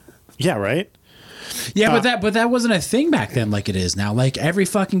any. yeah, right. Yeah, but that wasn't a thing back then like it is now. Like every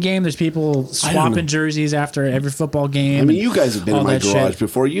fucking game, there's people swapping jerseys after every football game. I mean, and you guys have been all in my that garage shit.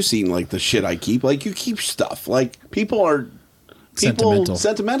 before. You've seen like the shit I keep. Like you keep stuff. Like people are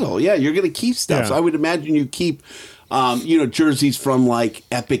sentimental. Yeah, you're gonna keep stuff. Yeah. So I would imagine you keep, jerseys from like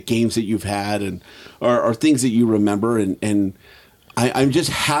epic games that you've had and or things that you remember. And I'm just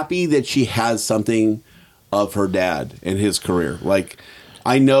happy that she has something of her dad and his career. Like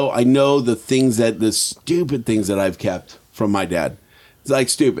I know the stupid things that I've kept from my dad. It's like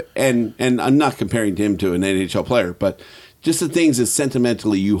stupid. And I'm not comparing him to an NHL player, but just the things that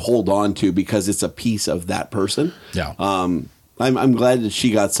sentimentally you hold on to because it's a piece of that person. Yeah. I'm glad that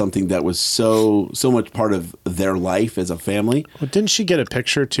she got something that was so much part of their life as a family. Well, didn't she get a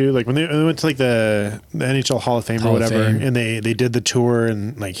picture too? Like when they went to like the NHL Hall of Fame Hall or of whatever, Fame. and they did the tour,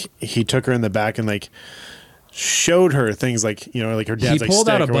 and like he took her in the back and like showed her things like like her dad's He like pulled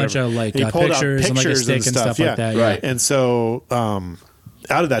out stick a or bunch whatever. of, like, He pulled out pictures and, like, a stick and stuff like that, yeah. Right. And so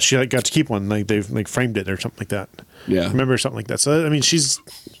out of that, she like got to keep one. Like they've like framed it or something like that. Yeah. Remember something like that. So I mean,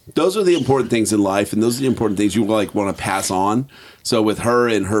 Those are the important things in life, and those are the important things you like want to pass on. So with her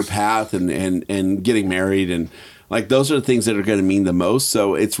and her path and getting married and like those are the things that are going to mean the most.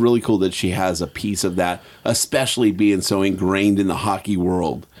 So it's really cool that she has a piece of that, especially being so ingrained in the hockey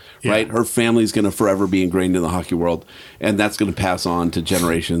world. Yeah. Right, her family's going to forever be ingrained in the hockey world, and that's going to pass on to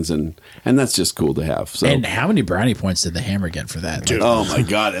generations, and that's just cool to have. So, And how many brownie points did the Hammer get for that? Dude. oh my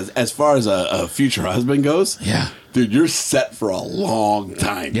god, as far as a future husband goes, Yeah. dude, you're set for a long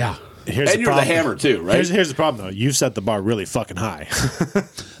time. Yeah. And you're the problem. Hammer too, right? Here's the problem though. You've set the bar really fucking high.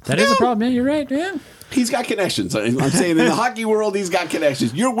 That is a problem. Yeah, you're right. Yeah. He's got connections. I'm saying in the hockey world, he's got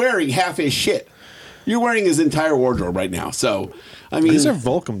connections. You're wearing half his shit. You're wearing his entire wardrobe right now. So, I mean, These are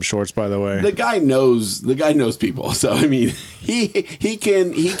Volcom shorts, by the way. the guy knows people. So, I mean, he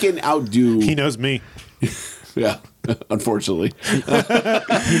can outdo. He knows me. Yeah, unfortunately.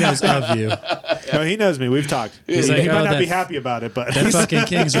 He knows of you. No, he knows me. We've talked. He's he like, might oh, not be that- happy about it, but That fucking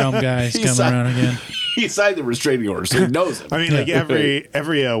King's Realm guy's He's coming around again. He signed the restraining order, so he knows him. I mean, like every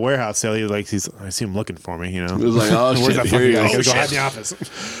warehouse sale, I see him looking for me. You know, It was like, oh, Where's shit, that here fucking you guy? go. Gotta go Oh, hide in shit. the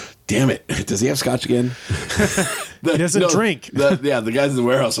office. Damn it. Does he have scotch again? He doesn't drink. The guys in the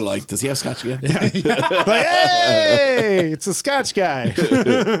warehouse are like, does he have scotch again? Like, hey, it's a Scotch guy.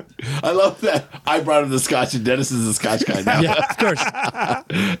 I love that. I brought him the scotch and Dennis is the scotch guy now. Yeah, of course. I'm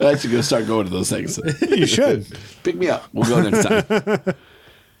actually going to start going to those things. You should. Pick me up. We'll go next time.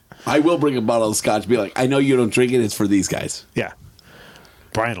 I will bring a bottle of scotch. Be like, I know you don't drink it. It's for these guys. Yeah.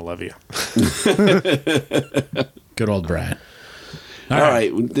 Brian will love you. Good old Brian. All right.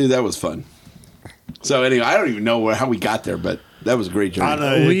 Dude, that was fun. So anyway, I don't even know how we got there, but that was a great journey. I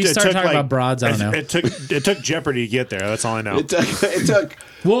don't know. We started talking about broads, I don't know. It took Jeopardy to get there. That's all I know. It took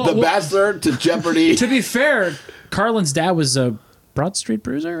Well, The Bachelor to Jeopardy. To be fair, Carlin's dad was a Broad Street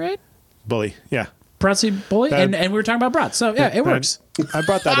Bruiser, right? Bully. Yeah. Broad Street Bully, and we were talking about Broad. So, yeah, it works. I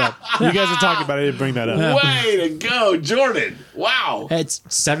brought that up. You guys are talking about it. I didn't bring that up. Way to go, Jordan. Wow. It's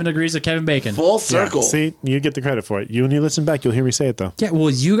 7 degrees of Kevin Bacon. Full circle. Yeah, see, you get the credit for it. When you listen back, you'll hear me say it, though. Yeah,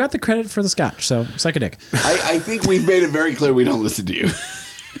 well, you got the credit for the scotch, so suck a dick. I think we've made it very clear we don't listen to you.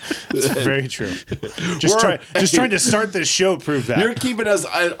 Very true. Just trying to start this show prove that. You're keeping us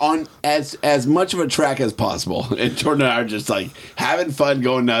on as much of a track as possible. And Jordan and I are just like having fun,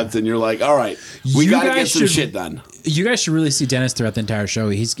 going nuts. And you're like, all right, we You got to get guys some should- shit done. You guys should really see Dennis throughout the entire show.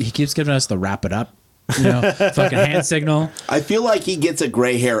 He keeps giving us the wrap it up, fucking hand signal. I feel like he gets a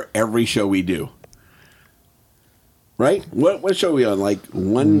gray hair every show we do. Right? What show are we on? Like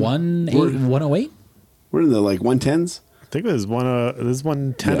 108? We're in the like 110s? I think it was this is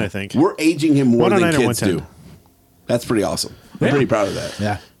 110, I think. We're aging him more than 109 or kids 110. do. That's pretty awesome. I'm pretty proud of that.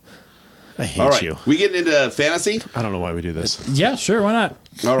 Yeah. I hate All right. you. We getting into fantasy? I don't know why we do this. Yeah, sure, why not?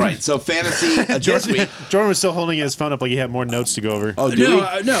 All right. So fantasy this week. Jordan was still holding his phone up like he had more notes to go over. Oh, do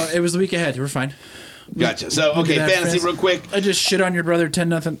No, it was the week ahead. We're fine. we? Gotcha. So, okay, Look at that, fantasy Frizz. real quick. I just shit on your brother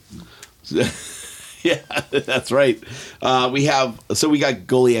 10-0. Yeah, that's right. We got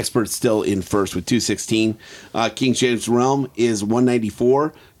goalie experts still in first with 216. King James Realm is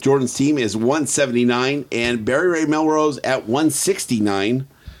 194. Jordan's team is 179, and Barry Ray Melrose at 169.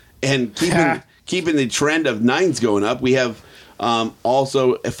 And keeping the trend of nines going up, we have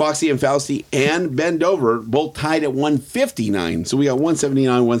also Foxy and Fausty and Ben Dover both tied at 159. So we got 179,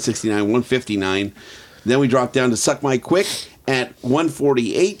 169, 159. Then we drop down to Suck My Quick at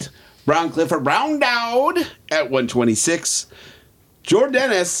 148. Brown Clifford Brown Dowd at 126. Jordan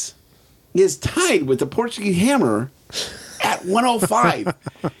Dennis is tied with the Portuguese Hammer at 105.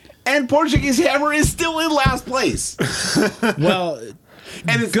 And Portuguese Hammer is still in last place. Well,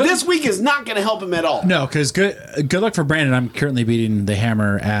 And this week is not going to help him at all. no, because good luck for Brandon. I'm currently beating the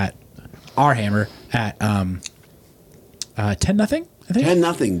Hammer at 10-0, I think.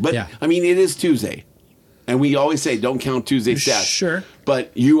 10-0. But, Yeah. I mean, it is Tuesday. And we always say don't count Tuesday stats. Sure.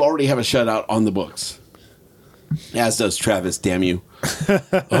 But you already have a shutout on the books. As does Travis, damn you.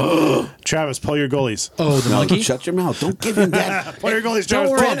 Travis, pull your goalies. Oh, the No, monkey? shut your mouth. Don't give him that. Pull your goalies, Don't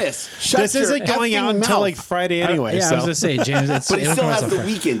Travis. worry, pull. Dennis. Shut This your isn't going out effing until mouth. like Friday anyway. Yeah, so. I was going to say, James, But he still has the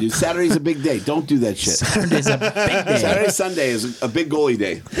weekend, dude. Saturday's a big day. Don't do that shit. Saturday's a big day. Saturday, Sunday is a big goalie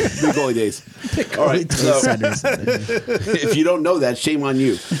day. Big goalie days. All right. So if you don't know that, shame on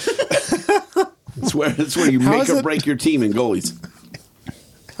you. It's where you How make is or it- break your team in goalies.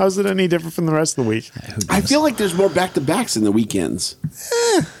 How's it any different from the rest of the week? I feel like there's more back-to-backs in the weekends.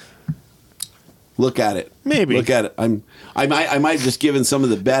 Look at it. Maybe. Look at it. I might have just given some of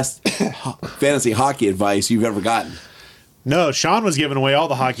the best fantasy hockey advice you've ever gotten. No, Sean was giving away all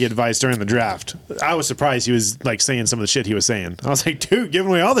the hockey advice during the draft. I was surprised he was like saying some of the shit he was saying. I was like, dude, giving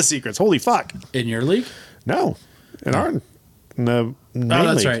away all the secrets. Holy fuck. In your league? No. In the main Oh,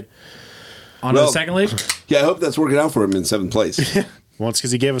 that's league. right. On to Well- the second league? Yeah, I hope that's working out for him in 7th place. Well, it's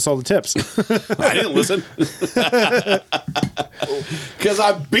because he gave us all the tips. I didn't listen. Because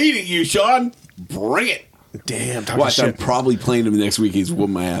I'm beating you, Sean. Bring it. Damn, talking Watch, I'm shit. probably playing him next week. He's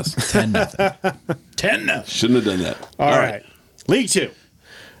whooping my ass. 10-0. 10-0. Shouldn't have done that. All right. League 2.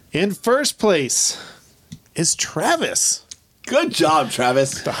 In first place is Travis. Good job,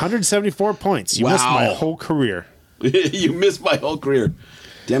 Travis. 174 points. You missed Wow. my whole career. You missed my whole career.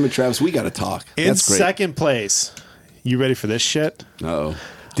 Damn it, Travis. We got to talk. In That's great. second place, you ready for this shit? Uh-oh.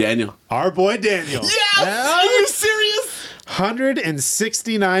 Daniel. Our boy Daniel. Yes! Are you serious?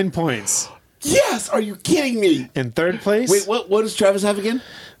 169 points. Yes, are you kidding me? In third place, Wait, what does Travis have again?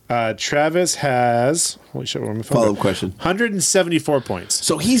 Travis has, holy shit, where am I phone? Follow-up question. 174 points.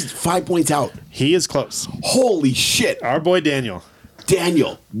 So he's 5 points out. He is close. Holy shit. Our boy Daniel.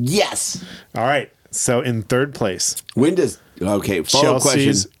 Daniel, yes. All right. So in third place, When does... Okay, follow-up question.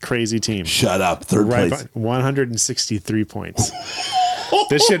 Chelsea's crazy team. Shut up. Third Right, place. 163 points.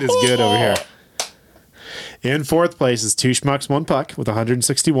 This shit is good over here. In fourth place is Two Schmucks, One Puck with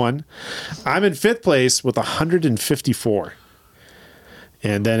 161. I'm in fifth place with 154.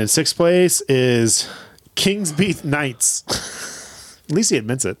 And then in sixth place is Kings Beat Knights. At least he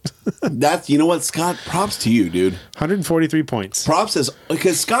admits it. That's... You know what, Scott? Props to you, dude. 143 points. Props is...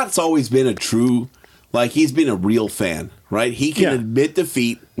 Because Scott's always been a true... Like, he's been a real fan, right? He can admit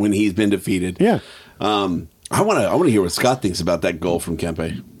defeat when he's been defeated. Yeah. I want to hear what Scott thinks about that goal from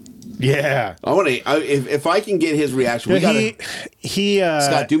Kempe. Yeah. I want to... If I can get his reaction... We gotta,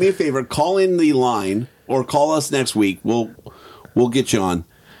 Scott, do me a favor. Call in the line or call us next week. We'll get you on.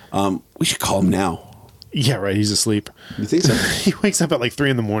 We should call him now. Yeah, right. He's asleep. You think so? He wakes up at like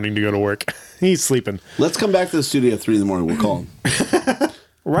 3 a.m. to go to work. He's sleeping. Let's come back to the studio at 3 a.m. We'll call him.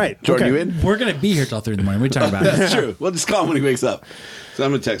 Right. Jordan, Okay. you in? We're going to be here till 3 in the morning. What are you talking about? That's true. We'll just call him when he wakes up. So I'm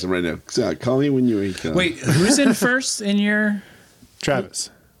going to text him right now. Scott, call me when you wake up. Wait, who's in first in your...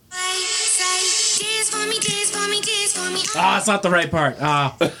 Travis. Ah, it's not the right part.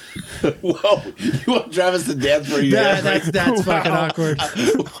 Ah, Whoa. You want Travis to dance for you? yeah, that's fucking awkward.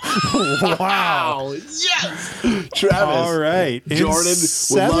 Wow. Yes. Travis. All right. In Jordan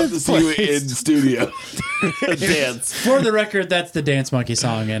would love to seventh see you place. in studio. Dance. For the record, that's the Dance Monkey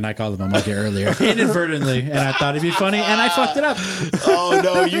song, and I called him a monkey earlier inadvertently, and I thought it'd be funny, and I fucked it up. Oh,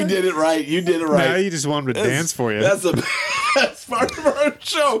 no, you did it right. You did it right. Now you just want him to dance for you. That's the best part of our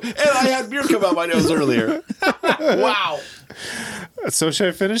show. And I had beer come out my nose earlier. Wow. So should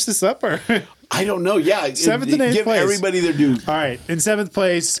I finish this up or? I don't know. Yeah. Seventh and eighth give place. everybody their due. All right. In seventh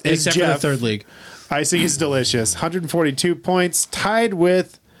place is Except for the Jeff. third league. Icing is delicious. 142 points, tied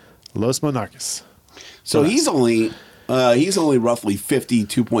with Los Monarcas. So he's only roughly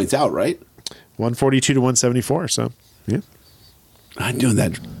 52 points out, right? 142 to 174. So yeah. I'm doing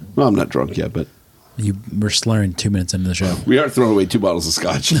that. Well, I'm not drunk yet, but You were slurring 2 minutes into the show. we are throwing away 2 bottles of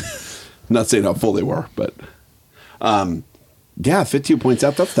scotch. I'm not saying how full they were, but yeah, 52 points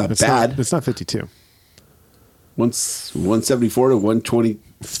out. That's not bad. It's not 52. 174 to 120.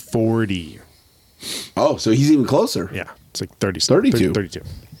 40. Oh, so he's even closer. Yeah. It's like 30. 32. 32.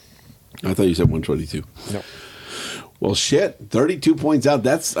 I thought you said 122. No. Well, shit, 32 points out.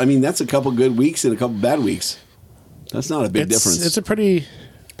 That's a couple good weeks and a couple bad weeks. That's not a big difference. It's a pretty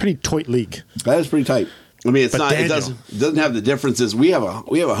tight league. That is pretty tight. I mean, it's But not. Daniel- It doesn't have the differences. We have a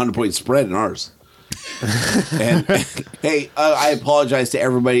 100-point spread in ours. And hey, I apologize to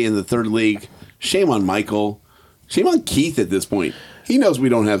everybody in the third league. Shame on Michael. Shame on Keith at this point. He knows we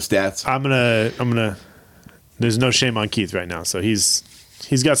don't have stats. I'm gonna. There's no shame on Keith right now, so he's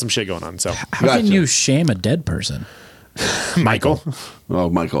got some shit going on. So How Gotcha. can you shame a dead person? Michael, Oh,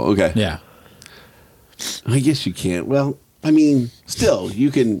 Michael. Okay. Yeah. I guess you can't. Well, I mean, still,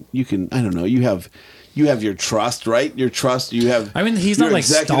 you can. I don't know. You have your trust, right? Your trust. You have. I mean, he's your not like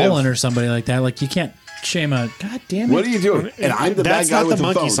executive. Stalin or somebody like that. Like, you can't shame a... God damn it. What are you doing? And I'm the that's bad guy not with the the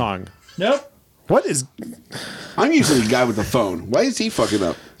monkey phone. song. Nope. What is? I'm usually the guy with the phone. Why is he fucking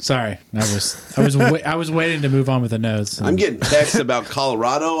up? Sorry. I was waiting to move on with the notes. I'm getting texts about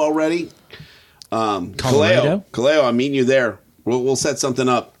Colorado already. Colorado? Kaleo, I'm meeting you there. We'll set something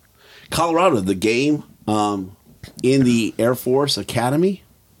up. Colorado, the game in the Air Force Academy.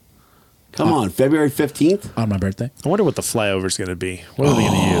 Come on, February 15th. on my birthday. I wonder what the flyover is going to be. What are they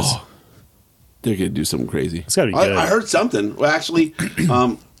going to use? They're going to do something crazy. It's gotta be good. I heard something. Well, actually,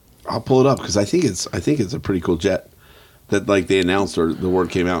 I'll pull it up because I think it's a pretty cool jet that like they announced or the word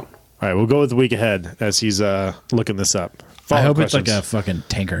came out. All right, we'll go with the week ahead as he's looking this up. I hope Follow-up it's like a fucking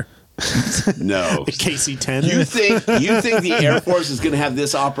tanker. No. KC-10. You think the Air Force is going to have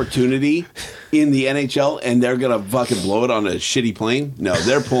this opportunity in the NHL and they're going to fucking blow it on a shitty plane? No,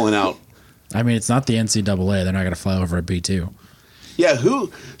 they're pulling out. I mean, it's not the NCAA. They're not going to fly over a B-2. Yeah,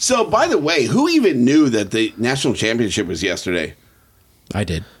 who? So, by the way, who even knew that the national championship was yesterday? I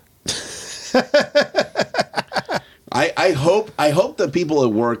did. I hope the people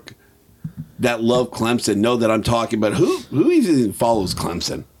at work that love Clemson know that I'm talking about. Who even follows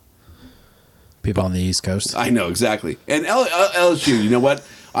Clemson? People on the East Coast. I know, exactly. And LSU, you know what?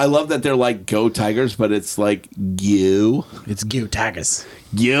 I love that they're like Go Tigers, but it's like Go It's Gil Tagus.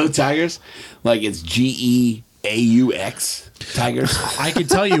 Tigers. Like it's GEAUX Tigers. I can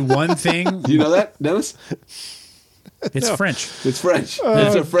tell you one thing. Do you know that, Dennis? It's French. It's French.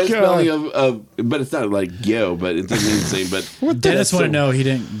 It's a French God. spelling of, but it's not like yo, but it doesn't mean the same. But Dennis want to know he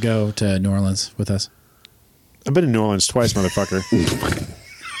didn't go to New Orleans with us. I've been in New Orleans twice, motherfucker.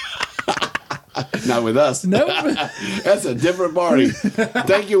 not with us. No. That's a different party.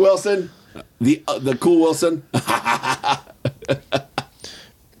 Thank you, Wilson. The cool Wilson.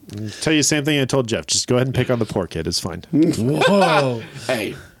 Tell you the same thing I told Jeff. Just go ahead and pick on the poor kid. It's fine. Whoa.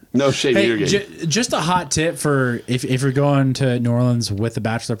 Hey, no shade in your Hey, game. just a hot tip for if you're going to New Orleans with the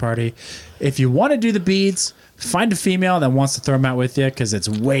bachelor party. If you want to do the beads, find a female that wants to throw them out with you because it's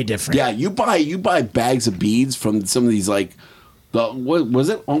way different. Yeah, you buy bags of beads from some of these like what was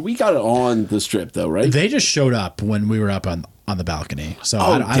it? Oh, we got it on the strip though, right? They just showed up when we were up on the balcony. So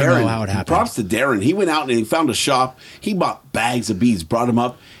I don't know how it happened. Props to Darren. He went out and he found a shop. He bought bags of beads, brought them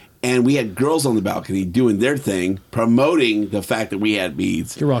up, and we had girls on the balcony doing their thing, promoting the fact that we had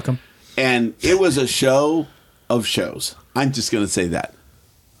beads. You're welcome. And it was a show of shows. I'm just going to say that.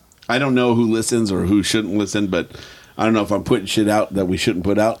 I don't know who listens or who shouldn't listen, but I don't know if I'm putting shit out that we shouldn't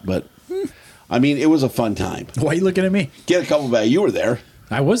put out. But I mean, it was a fun time. Why are you looking at me? Get a couple bags. You were there.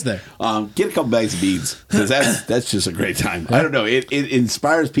 I was there. Get a couple bags of beads because that's just a great time. I don't know. It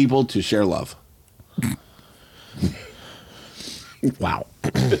inspires people to share love. Wow.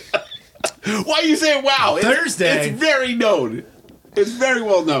 Why are you saying wow? Thursday. It's very known. It's very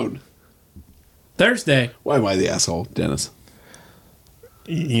well known. Thursday. Why am I the asshole, Dennis?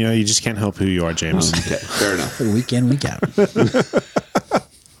 You know, you just can't help who you are, James. Okay, fair enough. Week in, week out.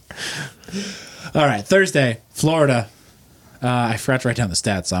 All right. Thursday, Florida. I forgot to write down the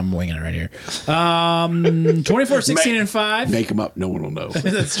stats. I'm winging it right here. 24, 16, and 5. Make them up. No one will know.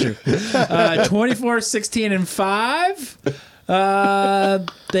 That's true. 24, 16, and 5.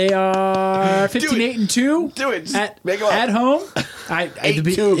 They are 15, 8, and 2. Do it. Just At, make 'em up. at home.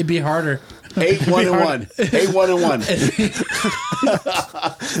 It'd be harder. 8, 1, and 1. 8, 1, and 1.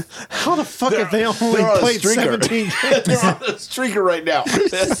 How the fuck have they only they're on a played streaker. 17 games? They're on a streaker right now.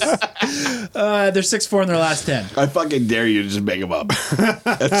 They're 6-4 in their last 10. I fucking dare you to just make them up.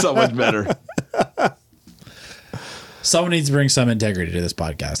 That's so much better. Someone needs to bring some integrity to this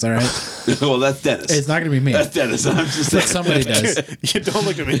podcast. All right. Well, that's Dennis. It's not going to be me. That's Dennis. I'm just saying. Somebody does. You don't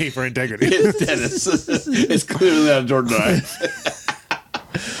look at me for integrity. It's Dennis. It's clearly not Jordan and I.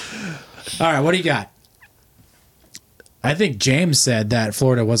 All right. What do you got? I think James said that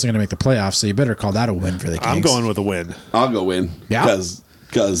Florida wasn't going to make the playoffs, so you better call that a win for the Kings. I'm going with a win. I'll go win. Yeah?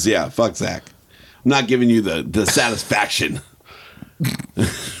 Because yeah, fuck Zach. I'm not giving you the satisfaction.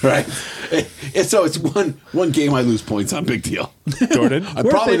 Right? So it's one game I lose points on. Big deal. Jordan? I'm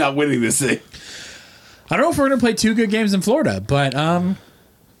probably not winning this thing. I don't know if we're going to play 2 good games in Florida, but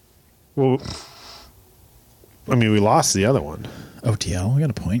Well, I mean, we lost the other one. OTL, we got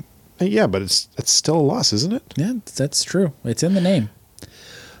a point. Yeah, but it's still a loss, isn't it? Yeah, that's true. It's in the name.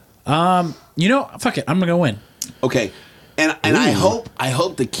 Fuck it. I'm going to go win. Okay. And I hope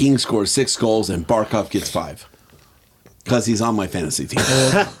the King scores 6 goals and Barkov gets 5. Because he's on my fantasy team.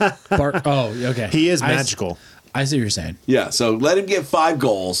 Okay. He is magical. I see what you're saying. Yeah, so let him get 5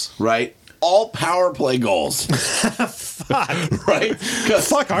 goals, right? All power play goals. Fuck. Right?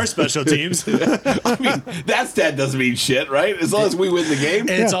 Fuck our special teams. I mean, that stat doesn't mean shit, right? As long as we win the game,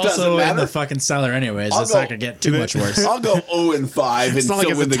 It's it also doesn't in matter. the fucking cellar anyways. I'll It's go- not going to get too much worse. I'll go 0 and 5 and It's not like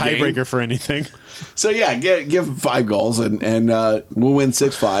still it's a win the game. tiebreaker for anything. So yeah, give him 5 goals and we'll win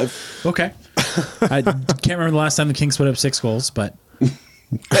 6-5. Okay. I can't remember the last time the Kings put up 6 goals, but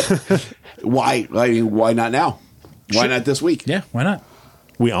Why? I mean, why not now? Why not this week? yeah, why not?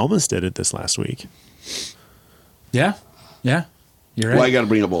 We almost did it this last week. Yeah. Yeah. You're right. Why you got to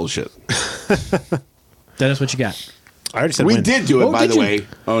bring up bullshit? Dennis, what you got? I already said We win. did do it, Oh, by did the you? way.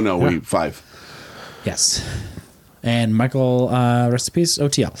 Oh no, we 5. Yes. And Michael, rest in peace,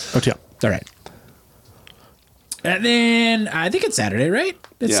 OTL. OTL. All right. And then I think it's Saturday, right?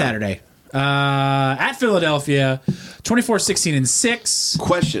 It's Yeah. Saturday. At Philadelphia, 24, 16, and 6.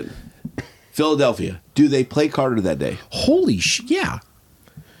 Question: Philadelphia, do they play Carter that day? Holy shit. Yeah.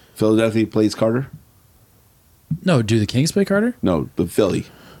 Philadelphia plays Carter? No, do the Kings play Carter? No, the Philly.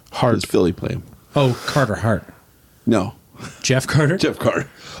 Does Philly play him? Oh, Carter Hart. No, Jeff Carter? Jeff Carter.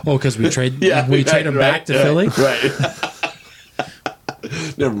 Oh, because we trade Yeah, we right, trade him back to right, Philly? Right.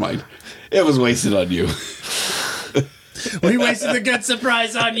 Never mind. It was wasted on you. We wasted the good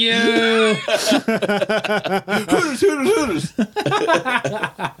surprise on you. Hooters.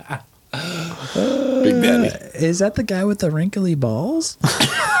 Big Daddy. Is that the guy with the wrinkly balls?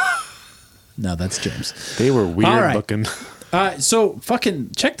 No, that's James. They were weird All right. looking. So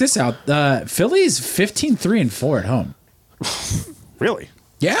fucking check this out. Philly's 15-3-4 at home. Really?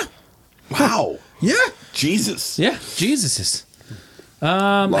 Yeah. Wow. Yeah. Jesus. Yeah. Jesus.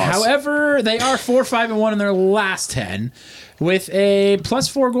 Loss. However, they are 4-5-1 in their last 10 with a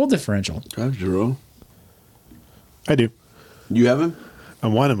 +4 goal differential. Drive Giroux. I do. You have him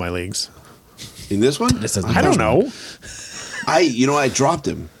I'm one of my leagues. in this one? I don't know. I dropped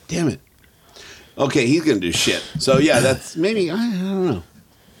him. Damn it. Okay, he's gonna do shit. So yeah, that's maybe I don't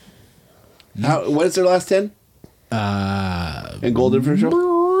know. What is their last 10? And goal differential?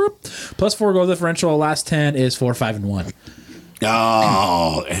 +4 goal differential. Last 10 is 4-5-1.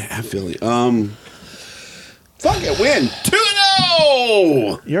 Oh, I feel it. Fuck it, win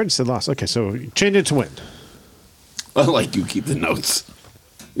 2-0. You already said loss. Okay, so change it to win. I like you keep the notes.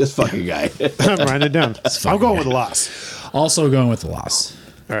 This fucking guy. I'm writing it down. I'm going with a loss. Also going with the loss.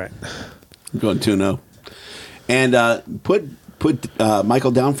 All right. I'm going 2-0. And put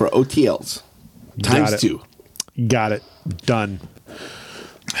Michael down for OTLs. Got it. ×2. Got it. Done.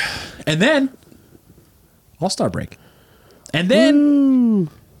 And then All-Star break. And then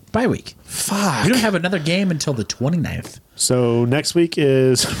bye week. Fuck. We don't have another game until the 29th. So next week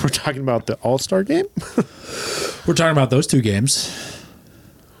is we're talking about the All-Star game? We're talking about those two games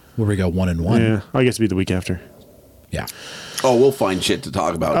where we go 1-1. Yeah, I guess it'll be the week after. Yeah. Oh, we'll find shit to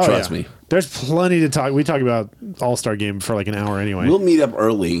talk about. Trust me. There's plenty to talk. We talk about All-Star game for like an hour anyway. We'll meet up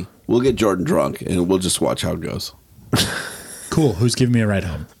early. We'll get Jordan drunk, and we'll just watch how it goes. Cool. Who's giving me a ride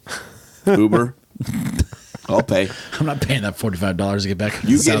home? Uber. I'll pay. I'm not paying that $45 to get back.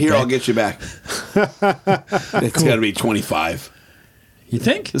 You get here, I'll get you back. It's got to be 25. You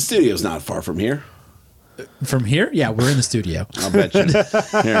think? The studio's not far from here. From here? Yeah, we're in the studio. I'll bet you.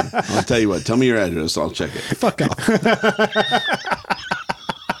 Here, I'll tell you what. Tell me your address. I'll check it. Fuck off.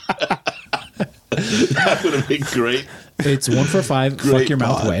 That would have been great. It's 145. Great Fuck your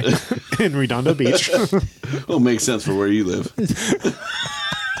mouth pod. away. In Redondo Beach. It'll make sense for where you live.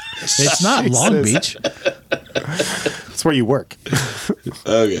 It's not Long Beach. That's where you work.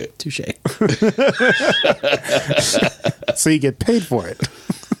 Okay. Touche. So you get paid for it.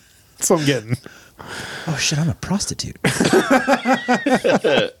 That's what I'm getting. Oh shit! I'm a prostitute.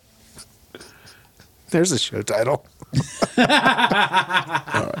 There's a show title. All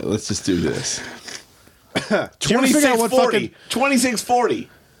right, let's just do this. you ever figure out what 2640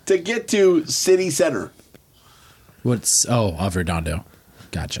 to get to City Center. What's of Redondo?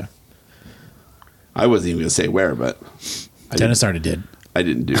 Gotcha. I wasn't even going to say where, but Dennis already did. I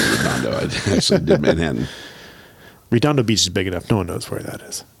didn't do Redondo. I actually did Manhattan. Redondo Beach is big enough. No one knows where that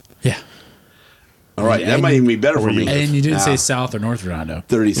is. Yeah. All right, that might even be better for me. And you didn't say South or North Redondo.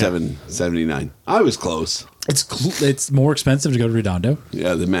 37.79. I was close. It's more expensive to go to Redondo.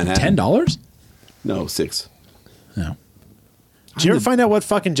 Yeah, the Manhattan. $10? No, $6. No. Did you ever find out what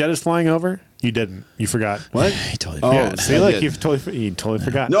fucking jet is flying over? You didn't. You forgot. What? He totally Oh, forgot. See, I look, did. you totally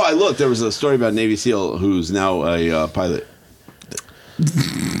forgot. No, I looked. There was a story about a Navy SEAL who's now a pilot.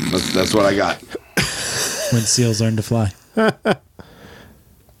 That's what I got. When seals learn to fly.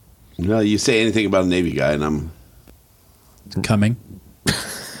 No, you say anything about a Navy guy, and I'm. Coming.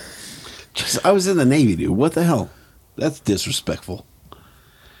 I was in the Navy, dude. What the hell? That's disrespectful.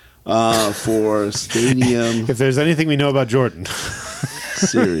 For Stadium If there's anything we know about Jordan,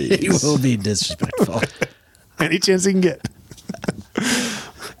 Series. He will be disrespectful. any chance he can get.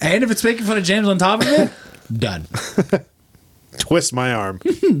 And if it's making fun of James on top of it, done. Twist my arm.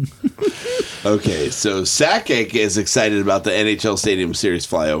 Okay, so Sakic is excited about the NHL Stadium Series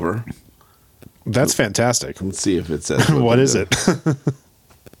flyover. That's fantastic. Let's see if it says. What is it?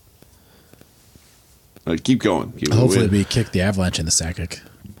 Keep going. Keep Hopefully going. we kick the Avalanche in the Sakic.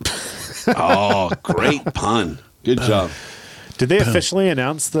 Oh, great pun. Good job. Did they officially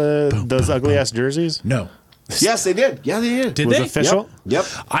announce those ugly ass jerseys? No. Yes, they did. Yeah, they did. Did Was they? it official? Yep.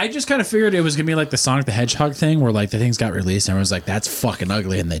 I just kind of figured it was going to be like the Sonic the Hedgehog thing where like the things got released and everyone was like, that's fucking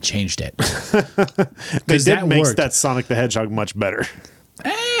ugly, and they changed it. They did that make worked. that Sonic the Hedgehog much better.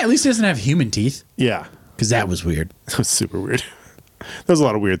 At least it doesn't have human teeth Yeah. because that was weird. That was super weird. There's a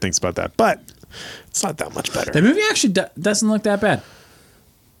lot of weird things about that, but it's not that much better. The movie actually doesn't look that bad.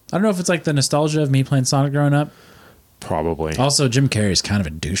 I don't know if it's like the nostalgia of me playing Sonic growing up. Probably. Also, Jim Carrey is kind of a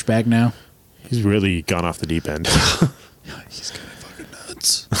douchebag now. He's really gone off the deep end. He's kind of fucking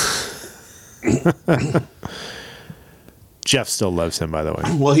nuts. Jeff still loves him, by the way.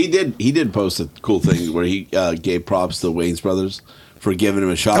 Well, he did post a cool thing where he gave props to the Wayans brothers for giving him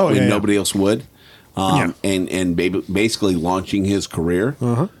a shot when nobody else would, and basically launching his career.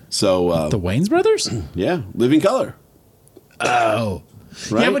 So The Wayans brothers? yeah, Living Color. Oh.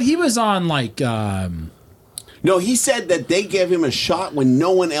 Right? Yeah, but he was on like No, he said that they gave him a shot when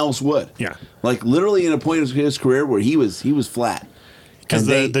no one else would. Yeah. Like literally in a point of his career where he was flat.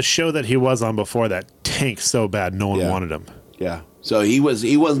 Because the show that he was on before that tanked so bad, no one wanted him. Yeah. So he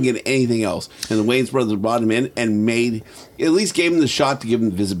wasn't getting anything else. And the Wayans brothers brought him in and at least gave him the shot to give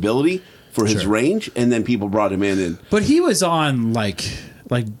him visibility for his range, and then people brought him in. And But he was on like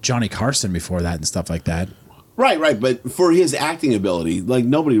Johnny Carson before that and stuff like that. Right. But for his acting ability, like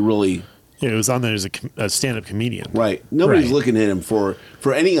nobody really. Yeah, it was on there as a stand-up comedian. Right. Nobody's Right. looking at him for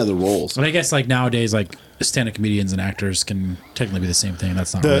any other roles. But I guess like nowadays, like stand-up comedians and actors can technically be the same thing.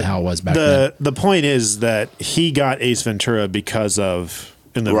 That's not really how it was back then. The point is that he got Ace Ventura because of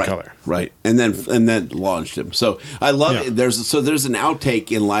In Living Color. Right. And then launched him. So I love it. There's an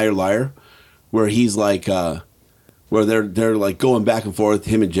outtake in Liar Liar where he's like where they're like going back and forth,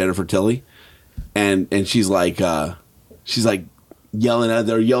 him and Jennifer Tilly. And she's like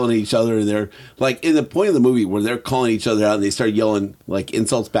they're yelling at each other, and they're like in the point of the movie where they're calling each other out and they start yelling like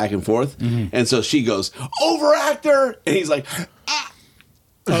insults back and forth. And so she goes, "Overactor," and he's like, "Ah."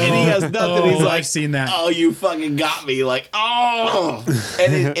 And he has nothing. He's like, I've seen that. "Oh, you fucking got me!" Like, oh,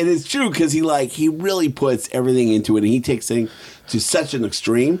 and it's true because he really puts everything into it, and he takes things to such an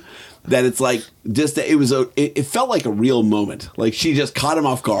extreme that it's like just that it felt like a real moment. Like she just caught him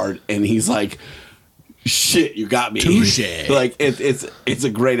off guard, and he's like, "Shit, you got me." Touche. Like it's a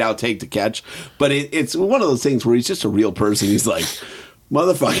great outtake to catch, but it's one of those things where he's just a real person. He's like,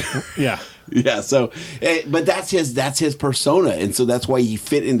 "Motherfucker." Yeah. Yeah, so, but that's his persona, and so that's why he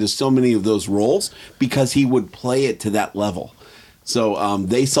fit into so many of those roles, because he would play it to that level. So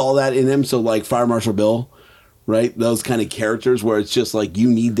they saw that in him. So like Fire Marshal Bill, right? Those kind of characters where it's just like you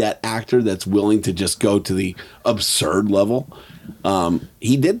need that actor that's willing to just go to the absurd level.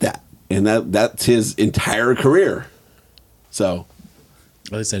 He did that, and that's his entire career. So,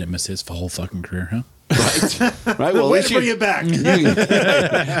 At least I didn't miss his whole fucking career, huh? right. Well, Way to bring it back.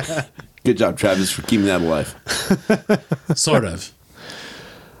 Good job, Travis, for keeping that alive. Sort of.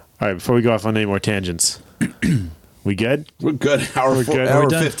 All right, before we go off on any more tangents, we good? We're good. Hour good. Hour We're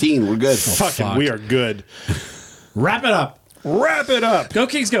done. 15. We're good. Fucking, fuck. we are good. Wrap it up. Wrap it up. Go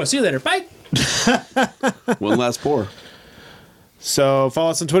Kings, go. See you later. Bye. One last pour. So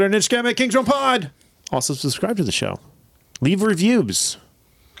follow us on Twitter and Instagram at Kings Run Pod. Also subscribe to the show. Leave reviews.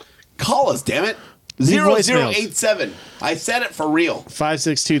 Call us, damn it. Leave voicemails. 0087. I said it for real.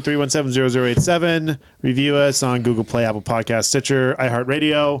 562-317-0087. Review us on Google Play, Apple Podcast, Stitcher,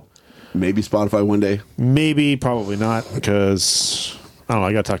 iHeartRadio. Maybe Spotify one day. Maybe, probably not, because I don't know.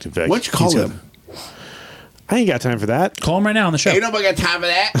 I got to talk to Vic. Why don't you call He's him? got- I ain't got time for that. Call him right now on the show. Ain't nobody got time for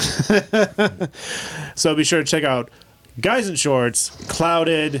that. So be sure to check out Guys in Shorts,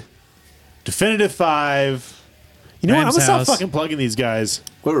 Clouded, Definitive 5. You know what? I'm Rams going to stop House. fucking plugging these guys.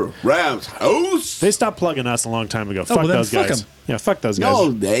 We're Rams house. They stopped plugging us a long time ago. Fuck well, then those fuck guys. 'em. Yeah, fuck those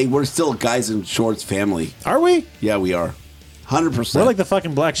guys. No, we're still Guys in Shorts family. Are we? Yeah, we are. 100%. We're like the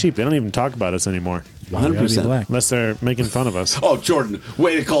fucking black sheep. They don't even talk about us anymore. Why we gotta be 100%. black? Unless they're making fun of us. Oh, Jordan,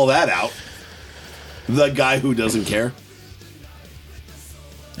 way to call that out. The guy who doesn't care.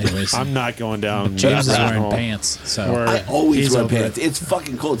 Anyways, I'm not going down. James that is rabbit wearing hole. pants. So Where I always he's wear over pants. it. It's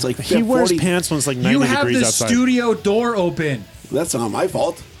fucking cold. It's like He wears 40. pants when it's like 90 You have degrees the outside. studio door open. That's not my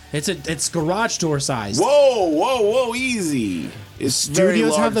fault. It's garage door size. Whoa, easy. It's very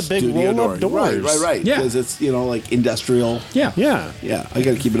Studios have large the big studio roll-up door. doors. Right. Yeah. Because it's, like industrial. Yeah. Yeah. Yeah, I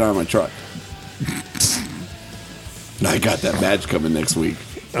got to keep an eye on my truck. I got that badge coming next week.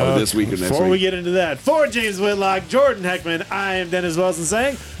 Or this week or next Before we week. get into that, for James Whitlock, Jordan Heckman, I am Dennis Wilson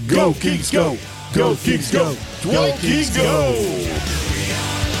saying, Go, Kings, go. Go, Kings, go. Go, Kings, go.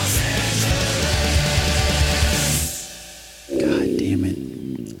 God damn it.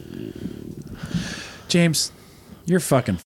 James, you're fucking